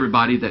teaches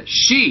everybody that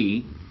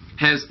she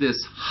has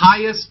this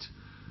highest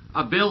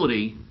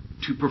ability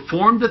to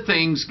perform the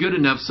things good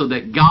enough so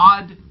that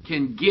God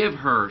can give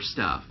her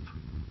stuff.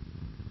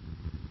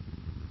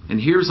 And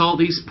here's all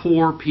these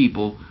poor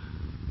people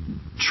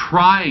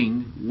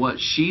trying what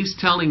she's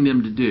telling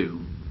them to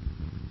do.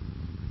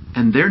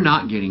 And they're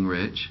not getting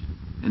rich.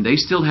 And they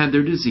still have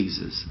their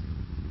diseases.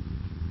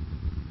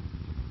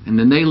 And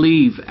then they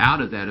leave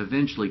out of that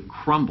eventually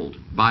crumbled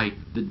by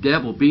the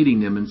devil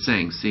beating them and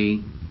saying,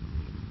 see,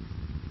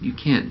 you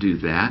can't do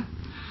that.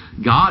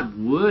 God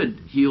would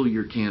heal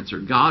your cancer.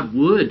 God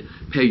would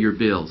pay your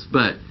bills.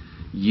 But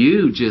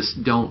you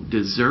just don't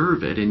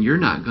deserve it and you're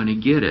not going to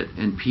get it.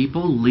 And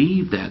people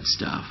leave that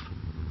stuff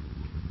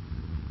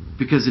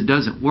because it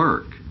doesn't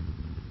work.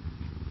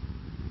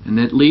 And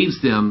it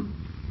leaves them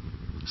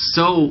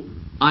so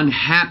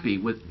unhappy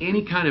with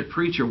any kind of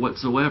preacher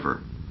whatsoever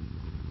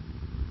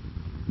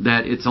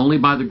that it's only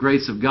by the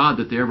grace of God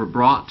that they're ever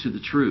brought to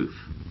the truth.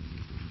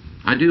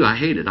 I do. I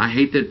hate it. I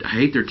hate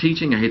their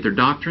teaching. I hate their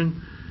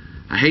doctrine.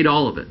 I hate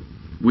all of it.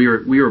 We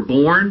are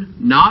born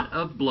not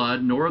of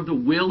blood, nor of the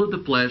will of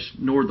the flesh,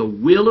 nor the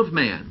will of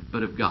man,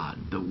 but of God.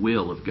 The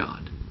will of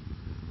God.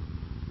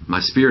 My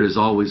spirit is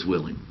always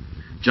willing.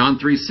 John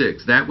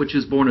 3:6. That which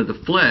is born of the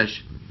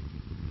flesh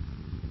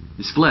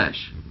is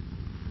flesh.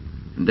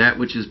 And that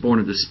which is born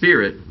of the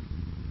Spirit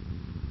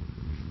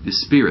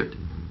is spirit.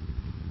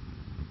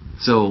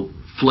 So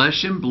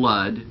flesh and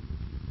blood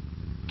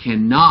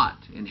cannot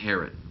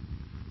inherit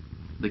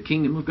the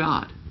kingdom of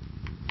God.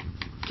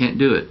 Can't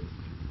do it.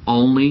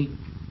 Only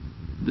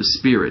the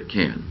Spirit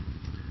can.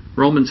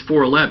 Romans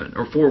 4:11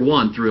 or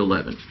 4:1 through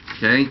 11.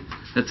 Okay?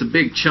 That's a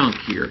big chunk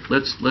here.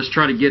 Let's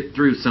try to get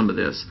through some of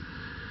this.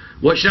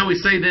 What shall we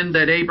say then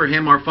that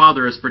Abraham our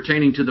father, as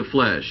pertaining to the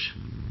flesh,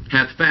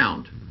 hath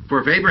found? For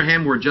if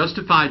Abraham were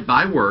justified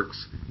by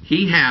works,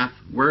 he hath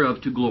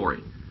whereof to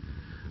glory,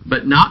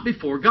 but not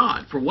before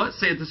God. For what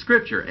saith the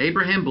Scripture?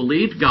 Abraham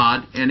believed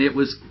God, and it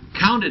was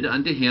counted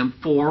unto him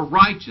for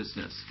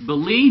righteousness.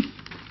 Belief,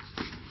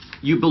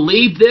 you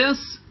believe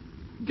this,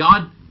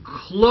 God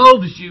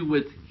clothes you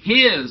with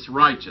His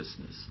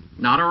righteousness,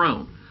 not our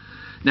own.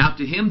 Now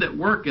to him that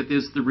worketh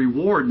is the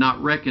reward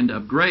not reckoned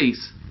of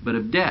grace, but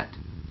of debt.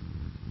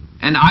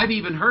 And I've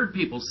even heard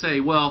people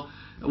say, well,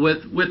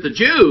 with the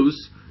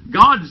Jews,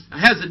 God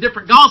has a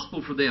different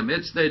gospel for them.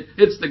 It's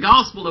the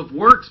gospel of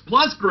works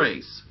plus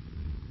grace.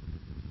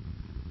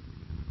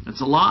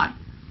 That's a lie.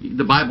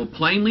 The Bible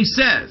plainly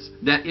says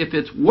that if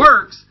it's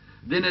works,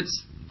 then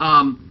it's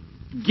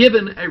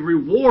given a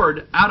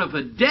reward out of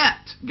a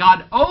debt.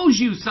 God owes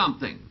you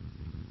something.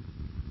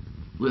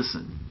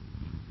 Listen,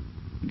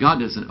 God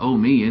doesn't owe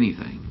me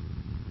anything.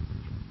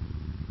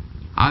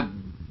 I've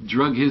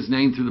drug His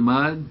name through the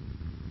mud.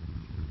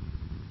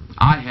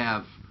 I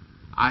have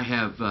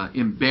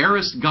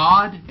embarrassed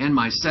God and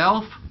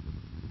myself,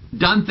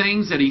 done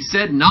things that He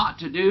said not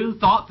to do,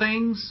 thought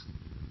things.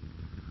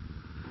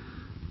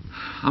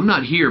 I'm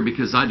not here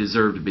because I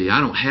deserve to be. I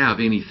don't have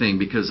anything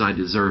because I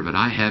deserve it.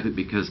 I have it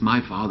because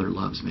my Father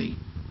loves me.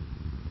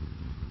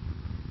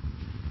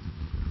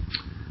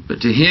 But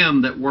to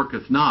him that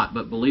worketh not,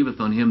 but believeth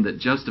on Him that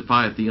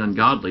justifieth the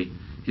ungodly,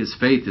 his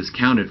faith is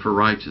counted for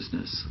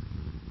righteousness.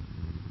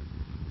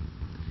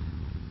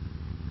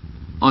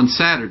 On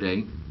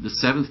Saturday, the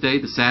seventh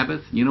day, the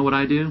Sabbath, you know what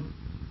I do?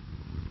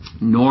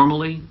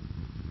 Normally,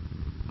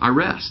 I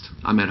rest.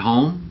 I'm at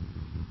home.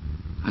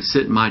 I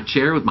sit in my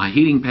chair with my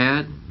heating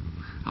pad.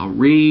 I'll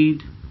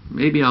read.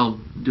 Maybe I'll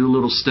do a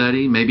little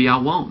study. Maybe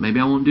I won't. Maybe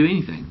I won't do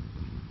anything.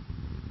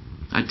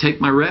 I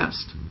take my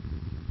rest.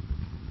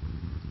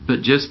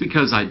 But just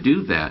because I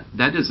do that,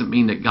 that doesn't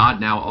mean that God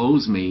now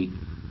owes me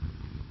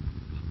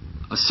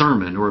a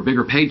sermon or a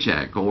bigger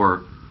paycheck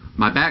or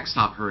my back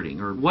stopped hurting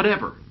or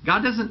whatever.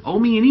 God doesn't owe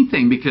me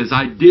anything because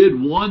I did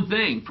one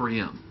thing for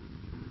Him.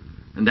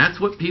 And that's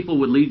what people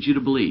would lead you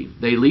to believe.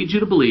 They lead you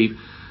to believe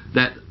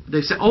that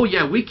they say, oh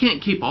yeah, we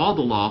can't keep all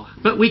the law,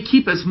 but we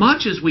keep as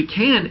much as we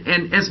can,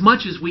 and as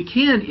much as we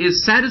can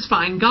is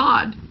satisfying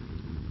God.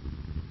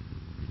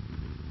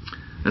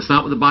 That's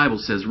not what the Bible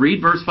says.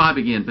 Read verse 5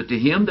 again. But to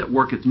him that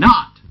worketh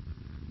not,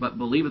 but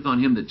believeth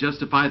on Him that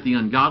justifieth the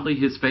ungodly,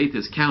 his faith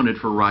is counted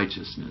for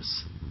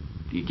righteousness.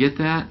 Do you get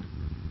that?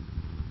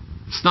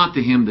 It's not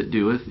to him that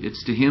doeth,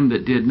 it's to him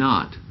that did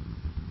not.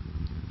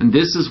 And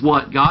this is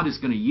what God is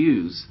going to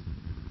use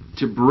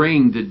to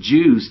bring the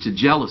Jews to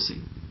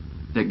jealousy.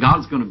 That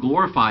God's going to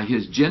glorify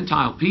His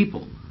Gentile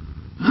people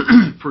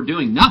for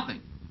doing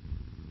nothing.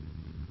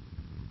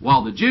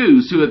 While the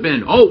Jews who have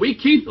been, oh, we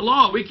keep the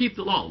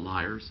law,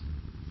 liars.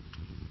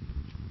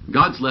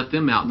 God's left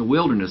them out in the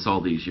wilderness all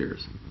these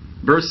years.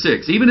 Verse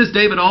 6, even as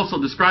David also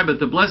describeth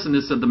the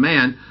blessedness of the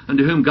man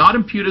unto whom God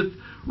imputeth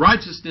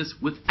righteousness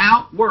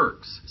without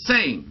works,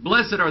 saying,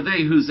 blessed are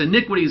they whose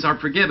iniquities are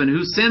forgiven,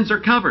 whose sins are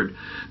covered.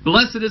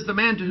 Blessed is the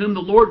man to whom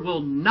the Lord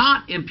will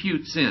not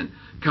impute sin.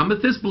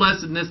 Cometh this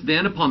blessedness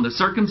then upon the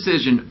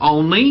circumcision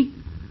only,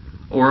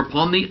 or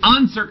upon the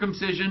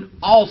uncircumcision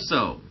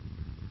also?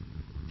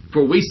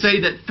 For we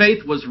say that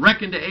faith was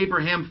reckoned to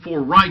Abraham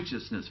for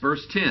righteousness.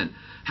 Verse 10.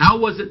 How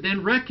was it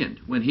then reckoned?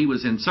 When he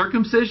was in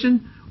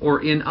circumcision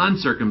or in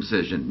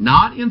uncircumcision?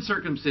 Not in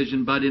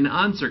circumcision, but in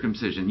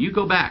uncircumcision. You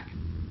go back.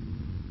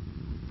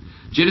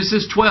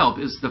 Genesis 12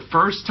 is the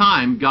first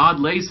time God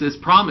lays this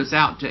promise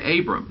out to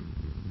Abram.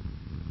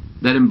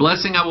 That in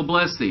blessing I will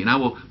bless thee, and I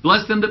will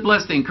bless them that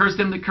bless thee, and curse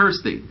them that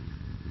curse thee.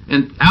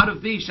 And out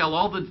of thee shall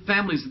all the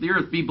families of the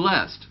earth be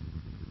blessed.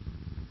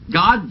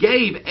 God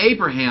gave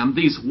Abraham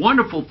these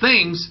wonderful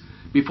things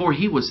before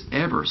he was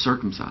ever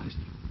circumcised.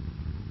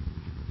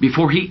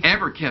 Before he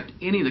ever kept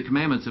any of the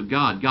commandments of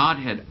God, God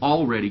had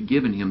already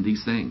given him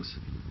these things.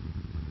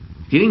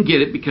 He didn't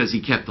get it because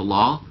he kept the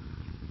law.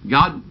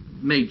 God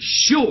made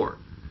sure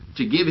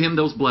to give him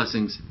those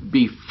blessings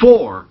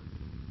before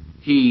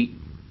he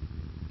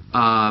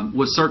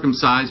was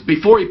circumcised.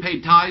 Before he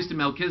paid tithes to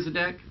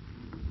Melchizedek,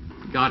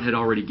 God had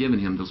already given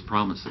him those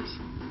promises.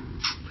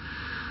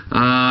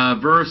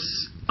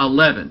 Verse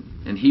 11.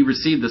 And he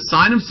received the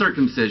sign of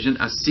circumcision,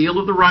 a seal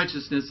of the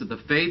righteousness of the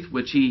faith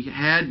which he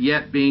had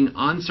yet being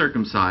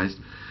uncircumcised,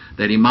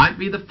 that he might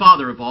be the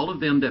father of all of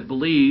them that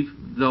believe,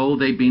 though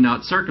they be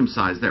not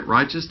circumcised, that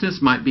righteousness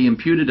might be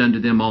imputed unto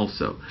them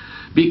also.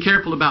 Be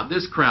careful about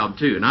this crowd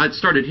too. And I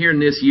started hearing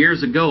this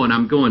years ago, and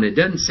I'm going, it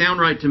doesn't sound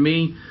right to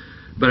me,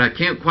 but I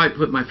can't quite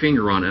put my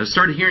finger on it. I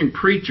started hearing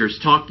preachers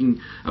talking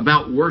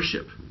about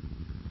worship.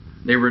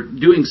 They were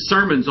doing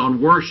sermons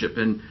on worship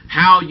and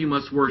how you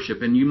must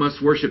worship, and you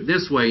must worship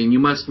this way, and you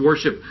must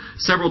worship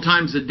several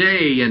times a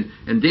day, and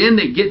then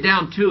they get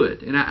down to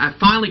it. And I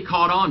finally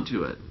caught on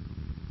to it.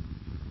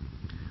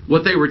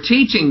 What they were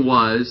teaching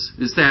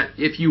is that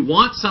if you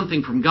want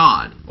something from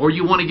God, or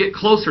you want to get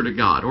closer to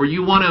God, or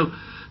you want to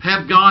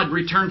have God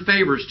return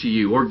favors to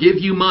you, or give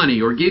you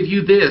money, or give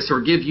you this, or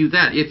give you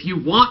that, if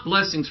you want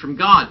blessings from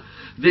God,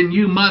 then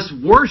you must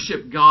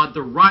worship God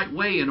the right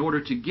way in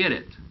order to get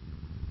it.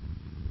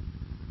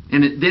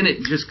 And then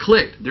it just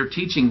clicked. They're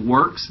teaching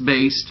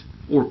works-based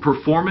or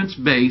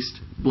performance-based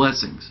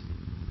blessings.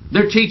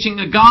 They're teaching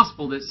a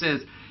gospel that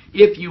says,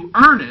 if you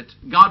earn it,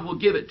 God will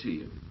give it to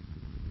you.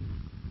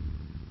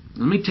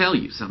 Let me tell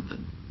you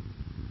something.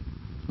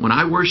 When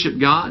I worship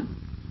God,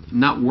 I'm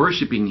not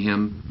worshiping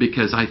Him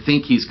because I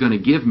think He's going to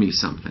give me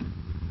something.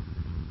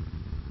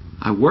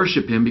 I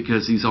worship Him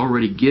because He's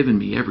already given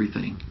me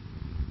everything.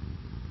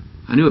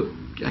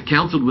 I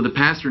counseled with a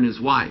pastor and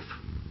his wife,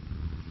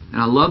 and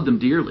I loved them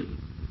dearly.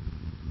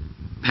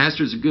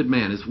 Pastor's a good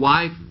man. His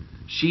wife,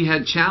 she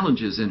had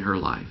challenges in her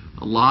life.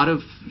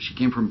 She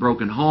came from a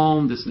broken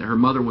home. Her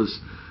mother was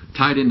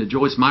tied into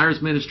Joyce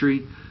Meyer's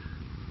ministry.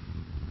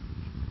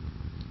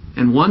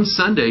 And one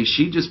Sunday,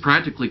 she just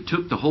practically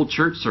took the whole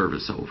church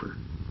service over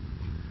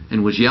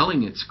and was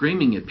yelling and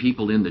screaming at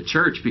people in the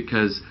church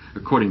because,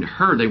 according to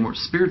her, they weren't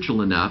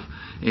spiritual enough.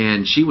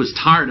 And she was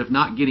tired of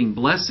not getting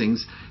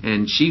blessings.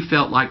 And she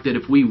felt like that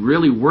if we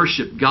really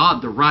worship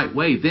God the right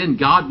way, then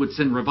God would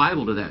send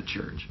revival to that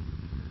church.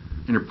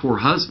 And her poor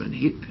husband,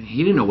 he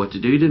didn't know what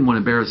to do. He didn't want to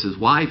embarrass his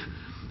wife,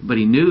 but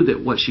he knew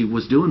that what she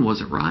was doing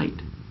wasn't right.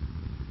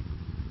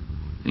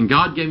 And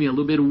God gave me a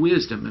little bit of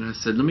wisdom, and I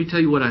said, let me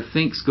tell you what I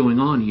think is going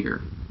on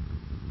here.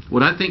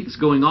 What I think is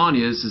going on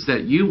is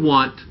that you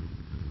want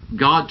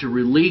God to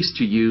release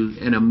to you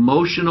an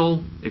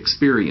emotional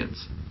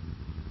experience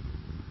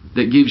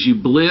that gives you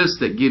bliss,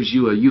 that gives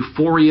you a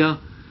euphoria,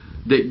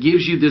 that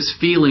gives you this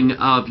feeling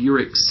of you're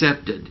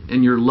accepted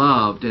and you're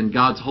loved and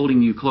God's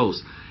holding you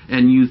close.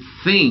 And you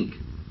think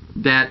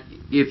that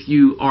if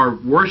you are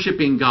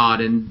worshiping God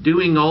and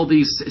doing all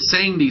these,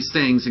 saying these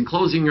things and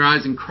closing your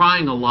eyes and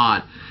crying a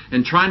lot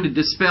and trying to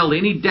dispel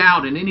any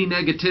doubt and any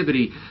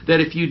negativity, that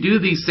if you do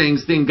these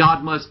things, then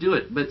God must do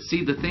it. But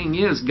see, the thing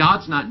is,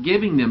 God's not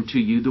giving them to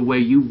you the way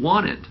you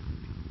want it.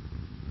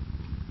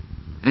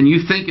 And you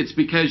think it's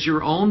because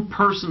your own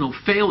personal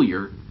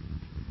failure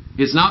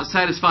is not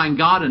satisfying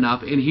God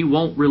enough, and He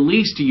won't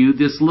release to you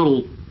this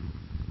little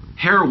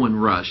heroin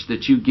rush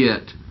that you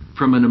get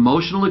from an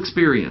emotional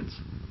experience.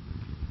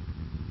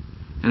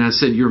 And I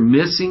said, you're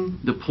missing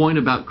the point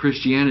about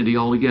Christianity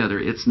altogether.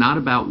 It's not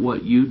about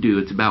what you do.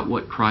 It's about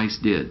what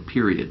Christ did,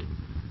 period.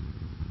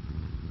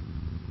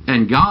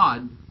 And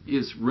God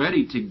is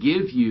ready to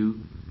give you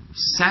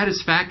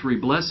satisfactory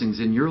blessings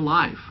in your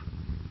life.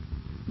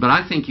 But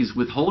I think He's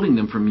withholding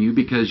them from you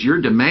because you're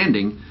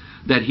demanding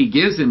that He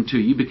gives them to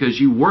you because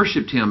you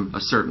worshipped Him a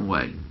certain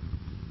way.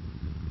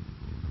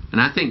 And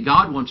I think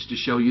God wants to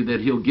show you that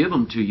He'll give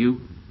them to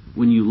you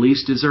when you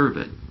least deserve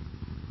it.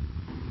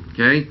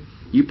 Okay?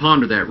 You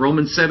ponder that.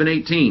 Romans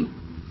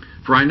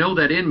 7:18. For I know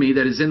that in me,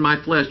 that is in my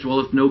flesh,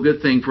 dwelleth no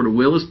good thing, for the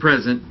will is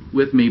present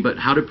with me, but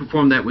how to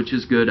perform that which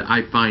is good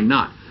I find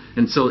not.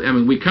 And so,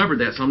 we covered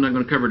that, so I'm not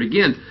going to cover it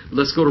again.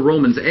 Let's go to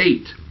Romans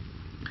 8.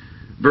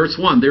 Verse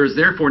 1. There is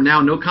therefore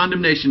now no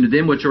condemnation to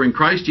them which are in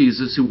Christ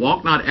Jesus, who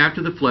walk not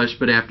after the flesh,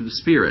 but after the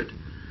Spirit.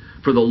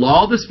 For the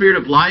law of the Spirit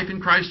of life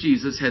in Christ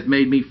Jesus hath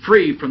made me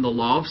free from the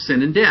law of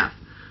sin and death.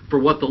 For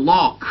what the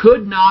law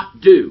could not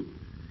do,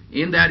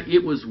 in that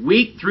it was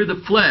weak through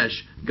the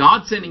flesh,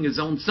 God sending His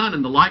own Son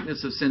in the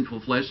likeness of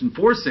sinful flesh, and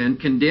for sin,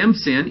 condemned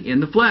sin in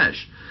the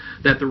flesh,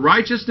 that the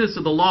righteousness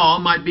of the law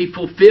might be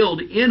fulfilled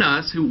in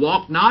us who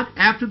walk not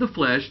after the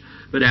flesh,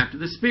 but after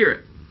the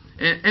Spirit.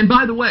 And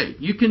by the way,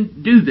 you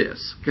can do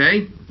this,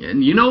 okay?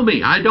 And you know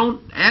me, I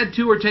don't add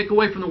to or take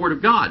away from the Word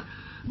of God.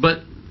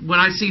 But when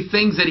I see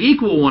things that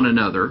equal one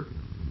another,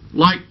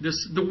 like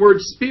this, the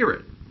word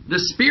Spirit. The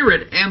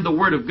Spirit and the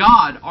Word of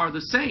God are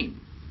the same.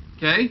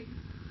 Okay?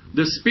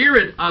 The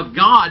Spirit of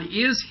God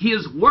is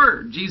His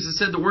Word. Jesus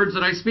said, the words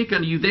that I speak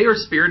unto you, they are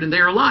Spirit and they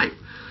are life.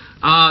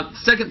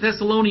 2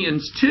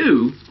 Thessalonians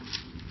 2,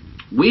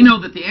 we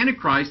know that the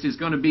Antichrist is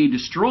going to be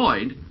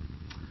destroyed.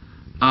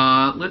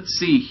 Let's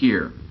see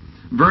here.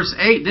 Verse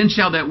 8, then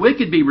shall that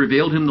wicked be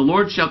revealed, whom the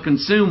Lord shall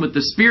consume with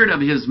the spirit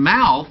of His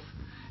mouth,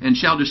 and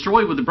shall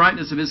destroy with the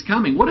brightness of His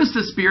coming. What is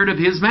the spirit of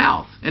His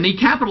mouth? And he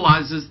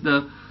capitalizes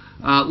the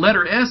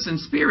letter S in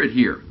spirit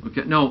here.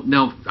 Okay, no,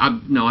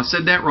 I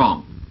said that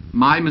wrong.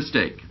 My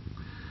mistake.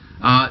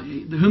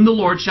 Whom the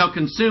Lord shall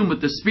consume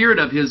with the spirit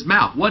of His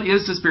mouth. What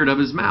is the spirit of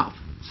His mouth?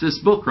 It's this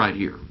book right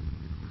here.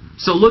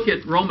 So look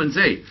at Romans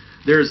 8.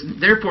 There is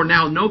therefore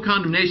now no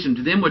condemnation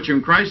to them which are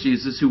in Christ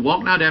Jesus, who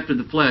walk not after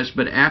the flesh,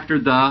 but after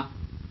the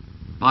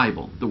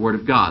Bible, the Word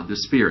of God, the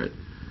Spirit.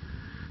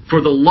 For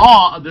the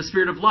law of the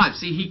Spirit of life.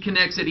 See, he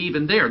connects it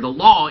even there. The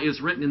law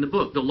is written in the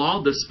book. The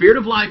law, the Spirit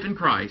of life in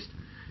Christ,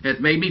 hath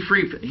made me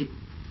free.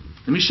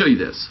 Let me show you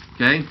this.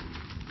 Okay?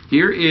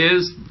 Here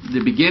is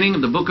the beginning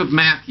of the book of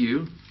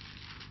Matthew.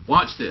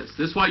 Watch this.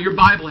 This is why your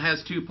Bible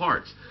has two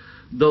parts.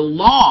 The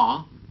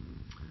law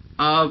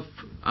of,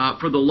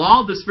 for the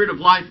law of the Spirit of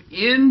life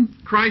in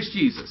Christ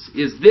Jesus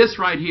is this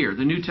right here,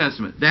 the New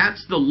Testament.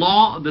 That's the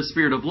law of the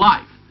Spirit of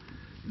life.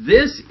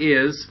 This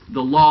is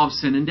the law of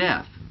sin and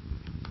death.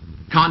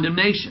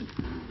 Condemnation.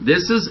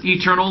 This is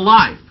eternal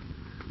life.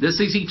 This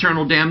is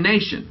eternal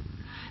damnation.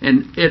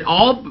 And it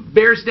all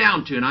bears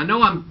down to, and I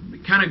know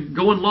I'm kind of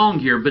going long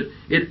here, but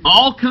it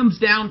all comes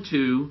down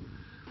to,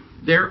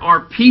 there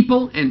are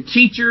people and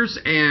teachers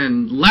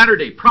and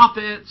Latter-day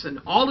Prophets and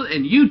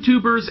and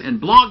YouTubers and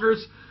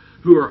bloggers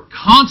who are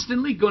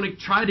constantly going to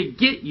try to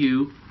get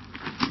you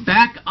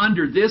back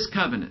under this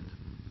covenant.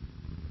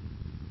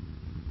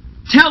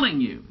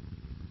 Telling you,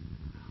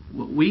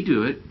 well, we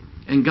do it,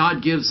 and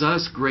God gives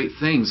us great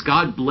things.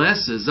 God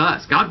blesses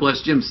us. God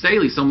blessed Jim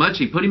Staley so much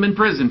He put him in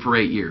prison for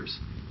 8 years.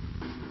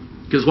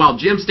 Because while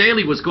Jim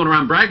Staley was going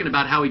around bragging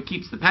about how he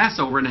keeps the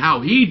Passover and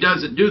how he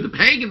doesn't do the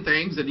pagan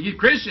things that you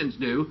Christians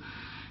do,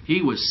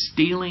 he was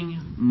stealing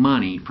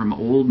money from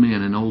old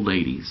men and old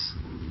ladies.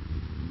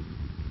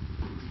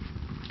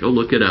 Go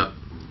look it up.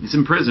 He's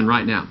in prison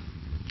right now.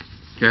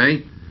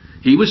 Okay?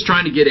 He was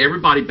trying to get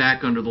everybody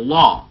back under the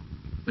law.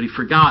 But he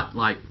forgot,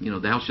 like,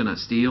 thou shalt not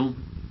steal.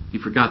 He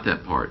forgot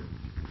that part.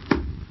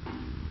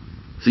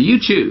 So you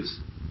choose.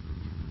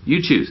 You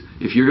choose.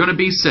 If you're going to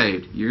be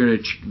saved, you're going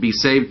to be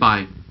saved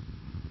by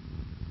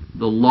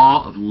the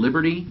law of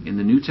liberty in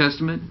the New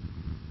Testament,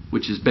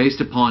 which is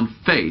based upon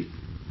faith,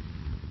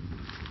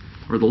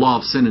 or the law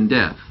of sin and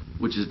death,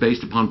 which is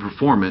based upon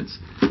performance.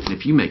 And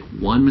if you make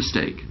one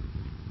mistake,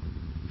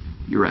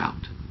 you're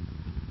out.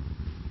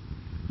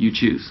 You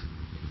choose.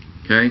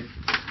 Okay?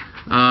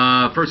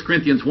 1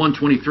 Corinthians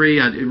 1:23.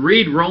 I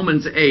read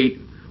Romans 8,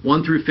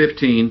 1 through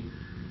 15.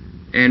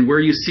 And where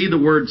you see the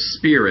word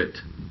Spirit,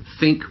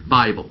 think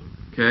Bible.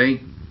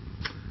 Okay?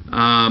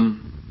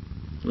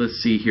 Let's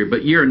see here.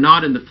 But ye are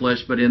not in the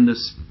flesh, but in the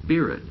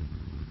Spirit.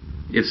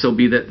 If so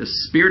be that the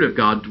Spirit of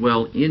God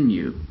dwell in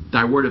you.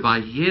 Thy word have I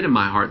hid in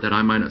my heart, that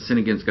I might not sin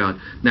against God.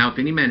 Now if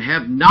any man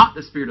have not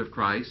the Spirit of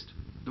Christ,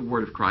 the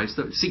Word of Christ.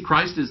 See,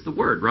 Christ is the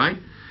Word, right?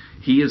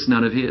 He is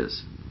none of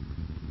His.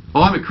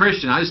 Oh, I'm a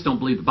Christian. I just don't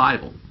believe the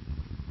Bible.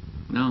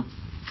 No.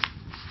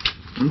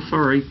 I'm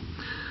sorry.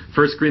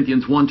 1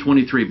 Corinthians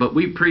 1:23. But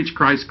we preach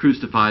Christ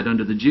crucified,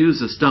 unto the Jews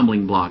a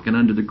stumbling block, and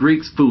unto the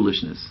Greeks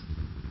foolishness.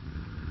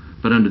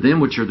 But unto them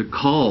which are the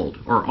called,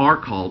 or are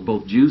called,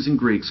 both Jews and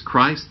Greeks,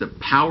 Christ the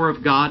power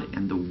of God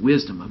and the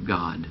wisdom of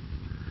God.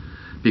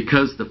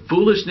 Because the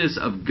foolishness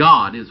of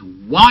God is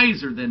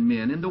wiser than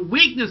men, and the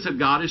weakness of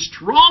God is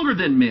stronger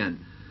than men.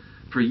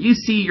 For ye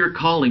see your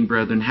calling,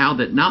 brethren, how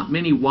that not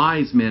many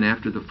wise men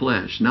after the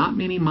flesh, not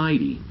many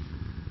mighty,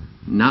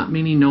 not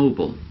many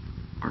noble,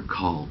 are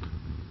called.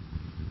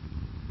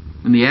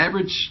 In the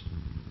average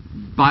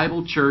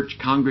Bible church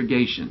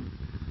congregation,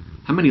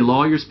 how many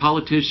lawyers,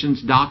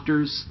 politicians,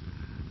 doctors,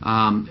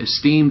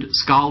 esteemed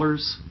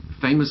scholars,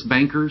 famous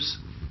bankers?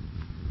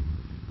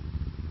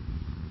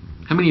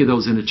 How many of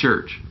those in a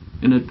church?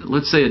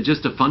 Let's say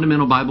just a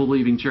fundamental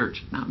Bible-believing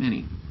church? Not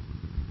many.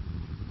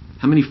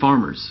 How many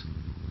farmers?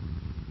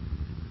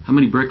 How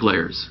many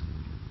bricklayers?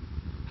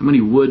 How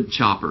many wood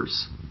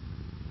choppers?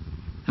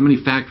 How many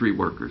factory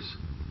workers?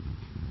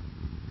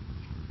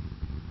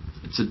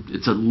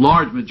 It's a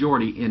large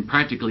majority in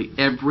practically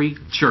every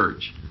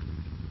church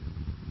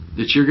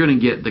that you're going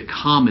to get the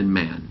common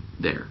man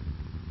there.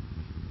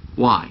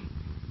 Why?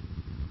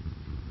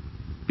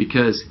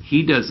 Because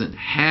he doesn't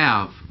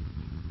have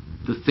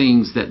the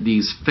things that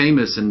these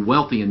famous and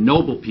wealthy and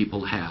noble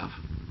people have,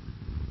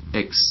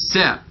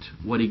 except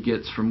what he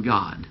gets from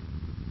God.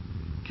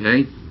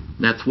 Okay?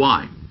 That's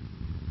why.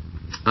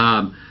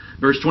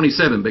 Verse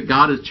 27, but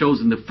God has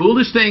chosen the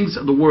foolish things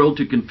of the world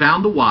to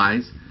confound the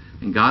wise,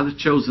 and God has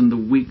chosen the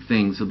weak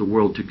things of the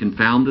world to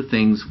confound the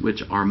things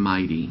which are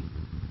mighty.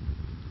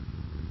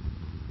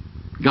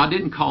 God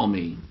didn't call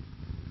me.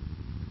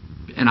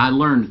 And I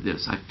learned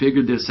this. I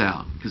figured this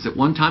out. Because at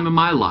one time in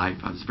my life,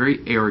 I was very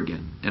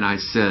arrogant. And I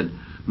said,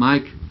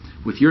 Mike,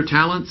 with your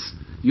talents,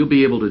 you'll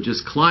be able to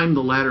just climb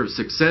the ladder of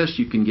success.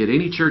 You can get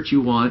any church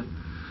you want.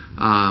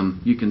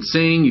 You can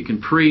sing, you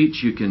can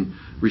preach, you can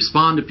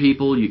respond to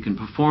people, you can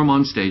perform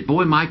on stage.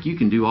 Boy, Mike, you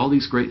can do all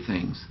these great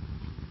things.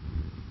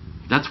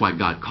 That's why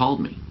God called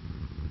me.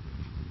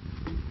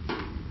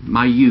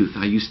 My youth,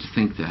 I used to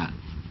think that.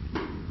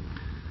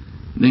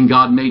 Then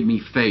God made me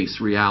face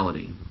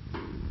reality.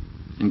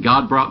 And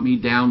God brought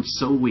me down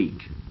so weak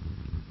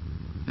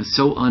and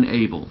so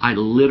unable. I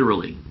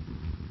literally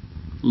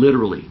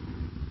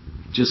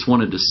just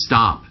wanted to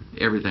stop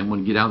everything. I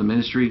wanted to get out of the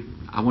ministry.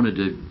 I wanted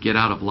to get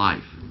out of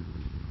life.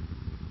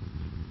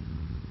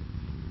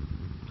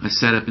 I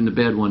sat up in the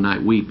bed one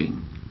night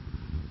weeping.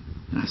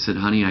 And I said,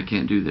 honey, I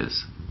can't do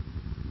this.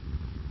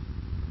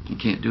 I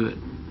can't do it.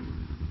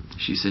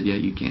 She said, yeah,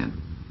 you can.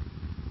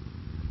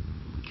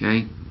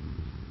 Okay?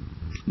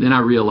 Then I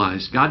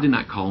realized God did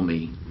not call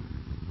me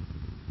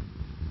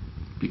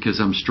because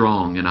I'm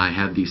strong and I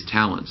have these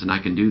talents and I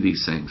can do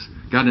these things.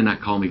 God did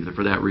not call me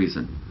for that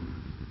reason.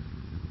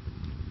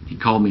 He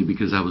called me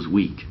because I was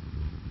weak.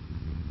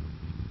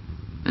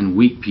 And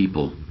weak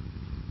people,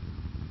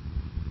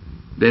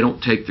 they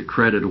don't take the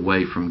credit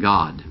away from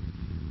God.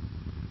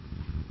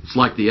 It's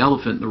like the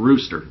elephant and the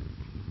rooster.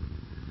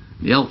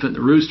 The elephant and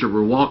the rooster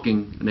were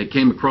walking and they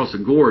came across a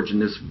gorge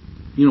and this,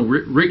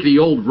 rickety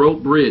old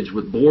rope bridge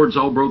with boards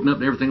all broken up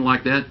and everything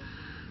like that.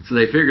 So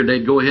they figured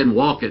they'd go ahead and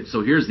walk it.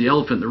 So here's the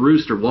elephant and the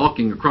rooster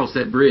walking across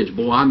that bridge.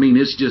 Boy, I mean,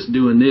 it's just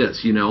doing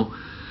this,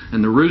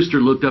 And the rooster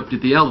looked up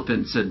at the elephant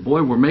and said,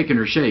 boy, we're making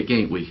her shake,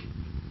 ain't we?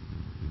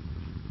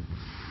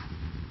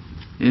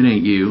 It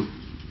ain't you.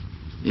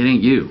 It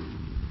ain't you.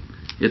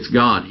 It's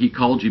God. He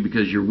called you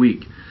because you're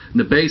weak. And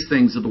the base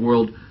things of the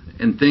world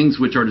and things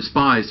which are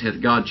despised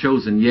hath God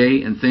chosen,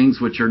 yea, and things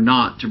which are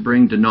not, to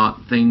bring to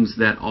naught things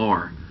that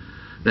are,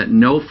 that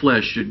no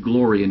flesh should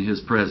glory in His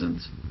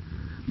presence.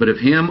 But of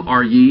Him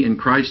are ye in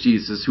Christ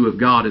Jesus, who of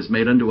God is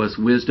made unto us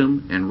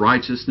wisdom and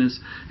righteousness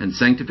and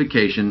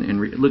sanctification. And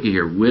look at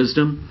here,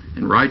 wisdom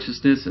and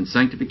righteousness and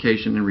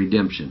sanctification and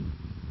redemption.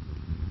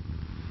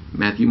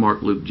 Matthew,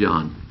 Mark, Luke,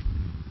 John.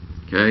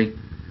 Okay?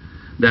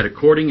 That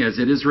according as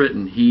it is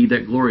written, he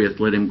that glorieth,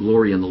 let him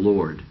glory in the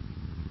Lord.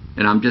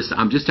 And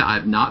I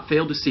have not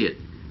failed to see it.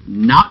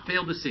 Not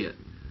failed to see it.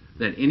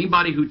 That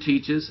anybody who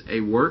teaches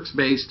a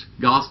works-based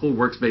gospel,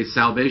 works-based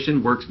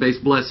salvation,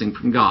 works-based blessing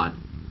from God,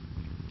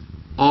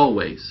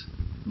 always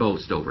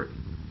boast over it.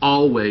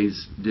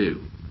 Always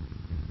do.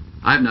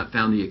 I have not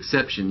found the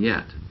exception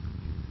yet.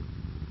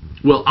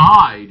 Well,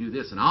 I do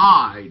this and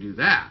I do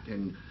that,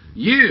 and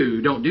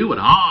you don't do what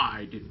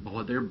I do.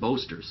 Boy, they're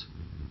boasters.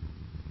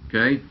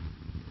 Okay?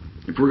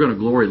 If we're going to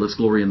glory, let's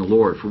glory in the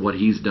Lord for what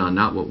He's done,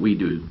 not what we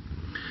do.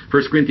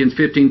 1 Corinthians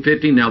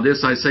 15:15, now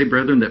this I say,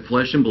 brethren, that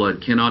flesh and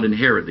blood cannot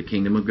inherit the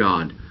kingdom of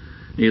God,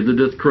 neither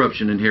doth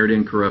corruption inherit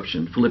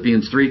incorruption.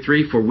 Philippians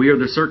 3:3, for we are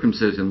the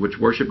circumcision which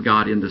worship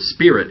God in the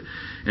Spirit,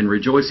 and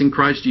rejoice in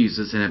Christ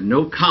Jesus, and have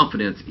no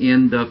confidence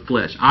in the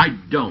flesh. I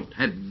don't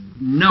have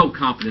no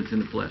confidence in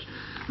the flesh.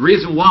 The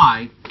reason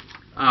why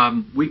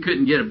we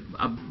couldn't get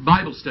a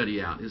Bible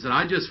study out is that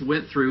I just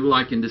went through,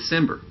 like in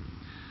December,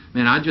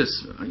 man,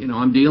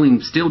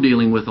 I'm still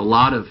dealing with a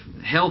lot of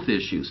health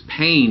issues,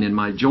 pain in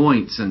my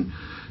joints and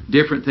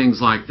different things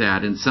like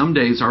that. And some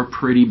days are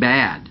pretty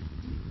bad.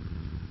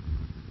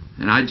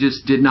 And I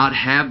just did not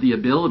have the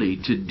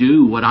ability to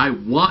do what I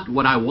want.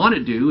 What I want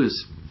to do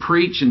is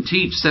preach and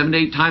teach 7 to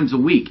 8 times a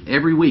week,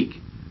 every week.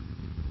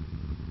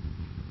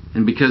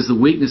 And because of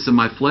the weakness of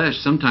my flesh,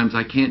 sometimes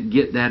I can't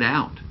get that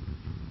out.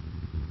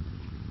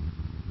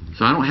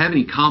 So I don't have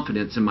any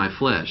confidence in my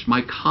flesh.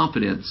 My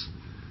confidence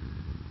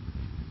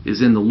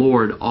is in the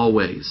Lord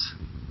always.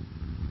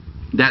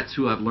 That's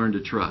who I've learned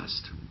to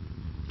trust.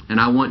 And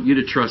I want you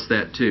to trust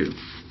that too.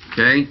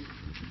 Okay?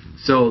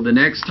 So the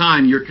next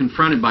time you're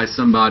confronted by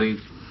somebody,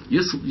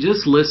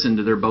 just listen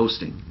to their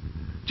boasting.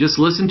 Just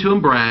listen to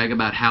them brag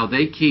about how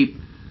they keep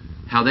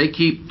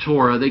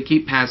Torah, they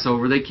keep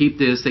Passover, they keep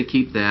this, they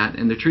keep that.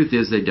 And the truth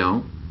is they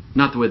don't.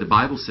 Not the way the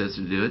Bible says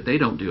to do it. They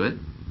don't do it.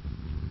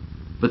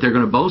 But they're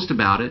going to boast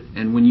about it.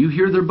 And when you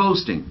hear their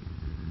boasting,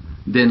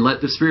 then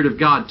let the Spirit of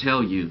God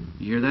tell you,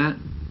 you hear that?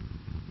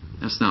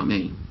 That's not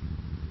me.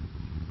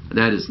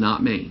 That is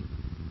not me.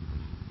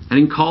 I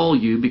didn't call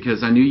you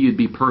because I knew you'd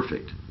be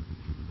perfect.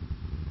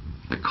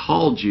 I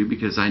called you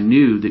because I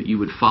knew that you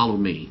would follow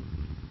me.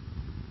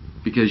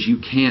 Because you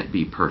can't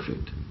be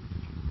perfect.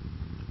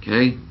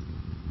 Okay?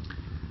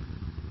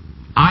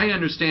 I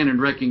understand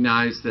and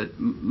recognize that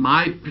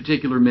my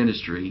particular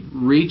ministry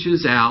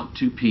reaches out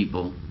to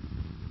people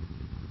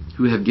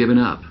who have given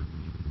up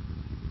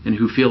and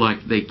who feel like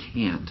they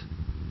can't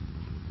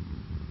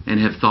and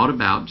have thought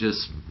about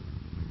just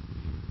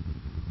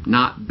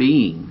not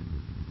being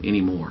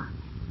anymore.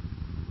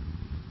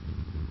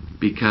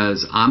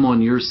 Because I'm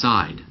on your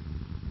side.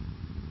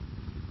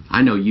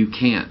 I know you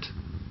can't,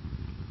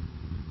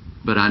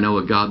 but I know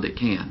a God that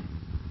can.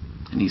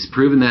 And He's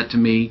proven that to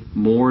me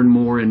more and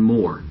more and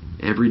more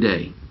every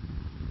day.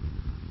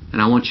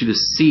 And I want you to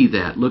see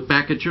that. Look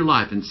back at your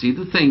life and see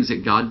the things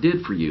that God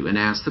did for you and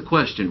ask the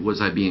question,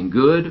 was I being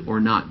good or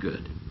not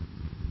good?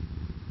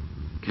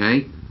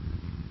 Okay?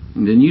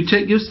 And then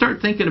you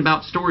start thinking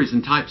about stories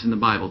and types in the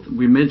Bible.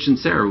 We mentioned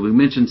Sarah. We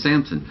mentioned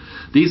Samson.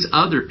 These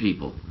other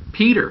people.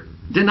 Peter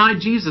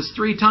denied Jesus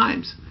 3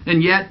 times.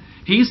 And yet,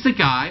 he's the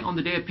guy on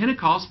the day of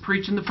Pentecost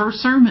preaching the first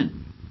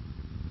sermon.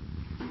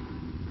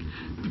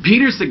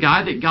 Peter's the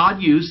guy that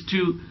God used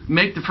to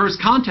make the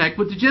first contact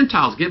with the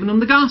Gentiles, giving them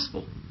the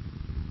gospel.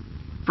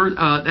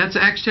 That's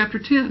Acts chapter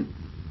 10.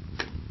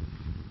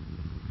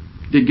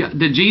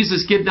 Did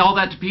Jesus give all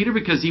that to Peter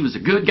because he was a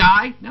good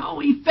guy? No,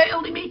 He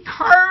failed him. He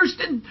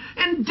cursed and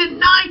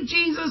denied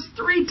Jesus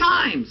 3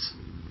 times.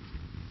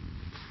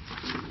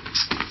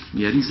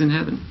 Yet He's in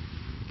heaven.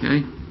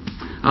 Okay?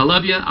 I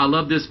love you. I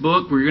love this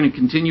book. We're going to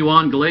continue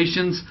on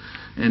Galatians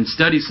and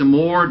study some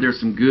more. There's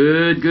some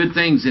good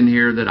things in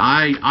here that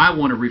I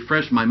want to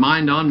refresh my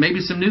mind on. Maybe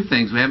some new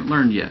things we haven't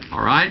learned yet.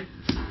 All right?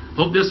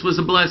 Hope this was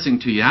a blessing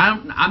to you.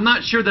 I'm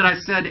not sure that I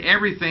said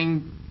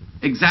everything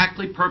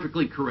exactly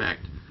perfectly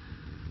correct.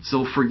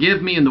 So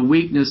forgive me in the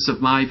weakness of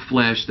my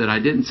flesh that I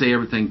didn't say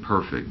everything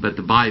perfect. But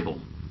the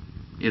Bible,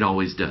 it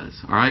always does.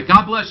 All right?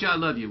 God bless you. I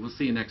love you. We'll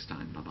see you next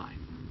time. Bye-bye.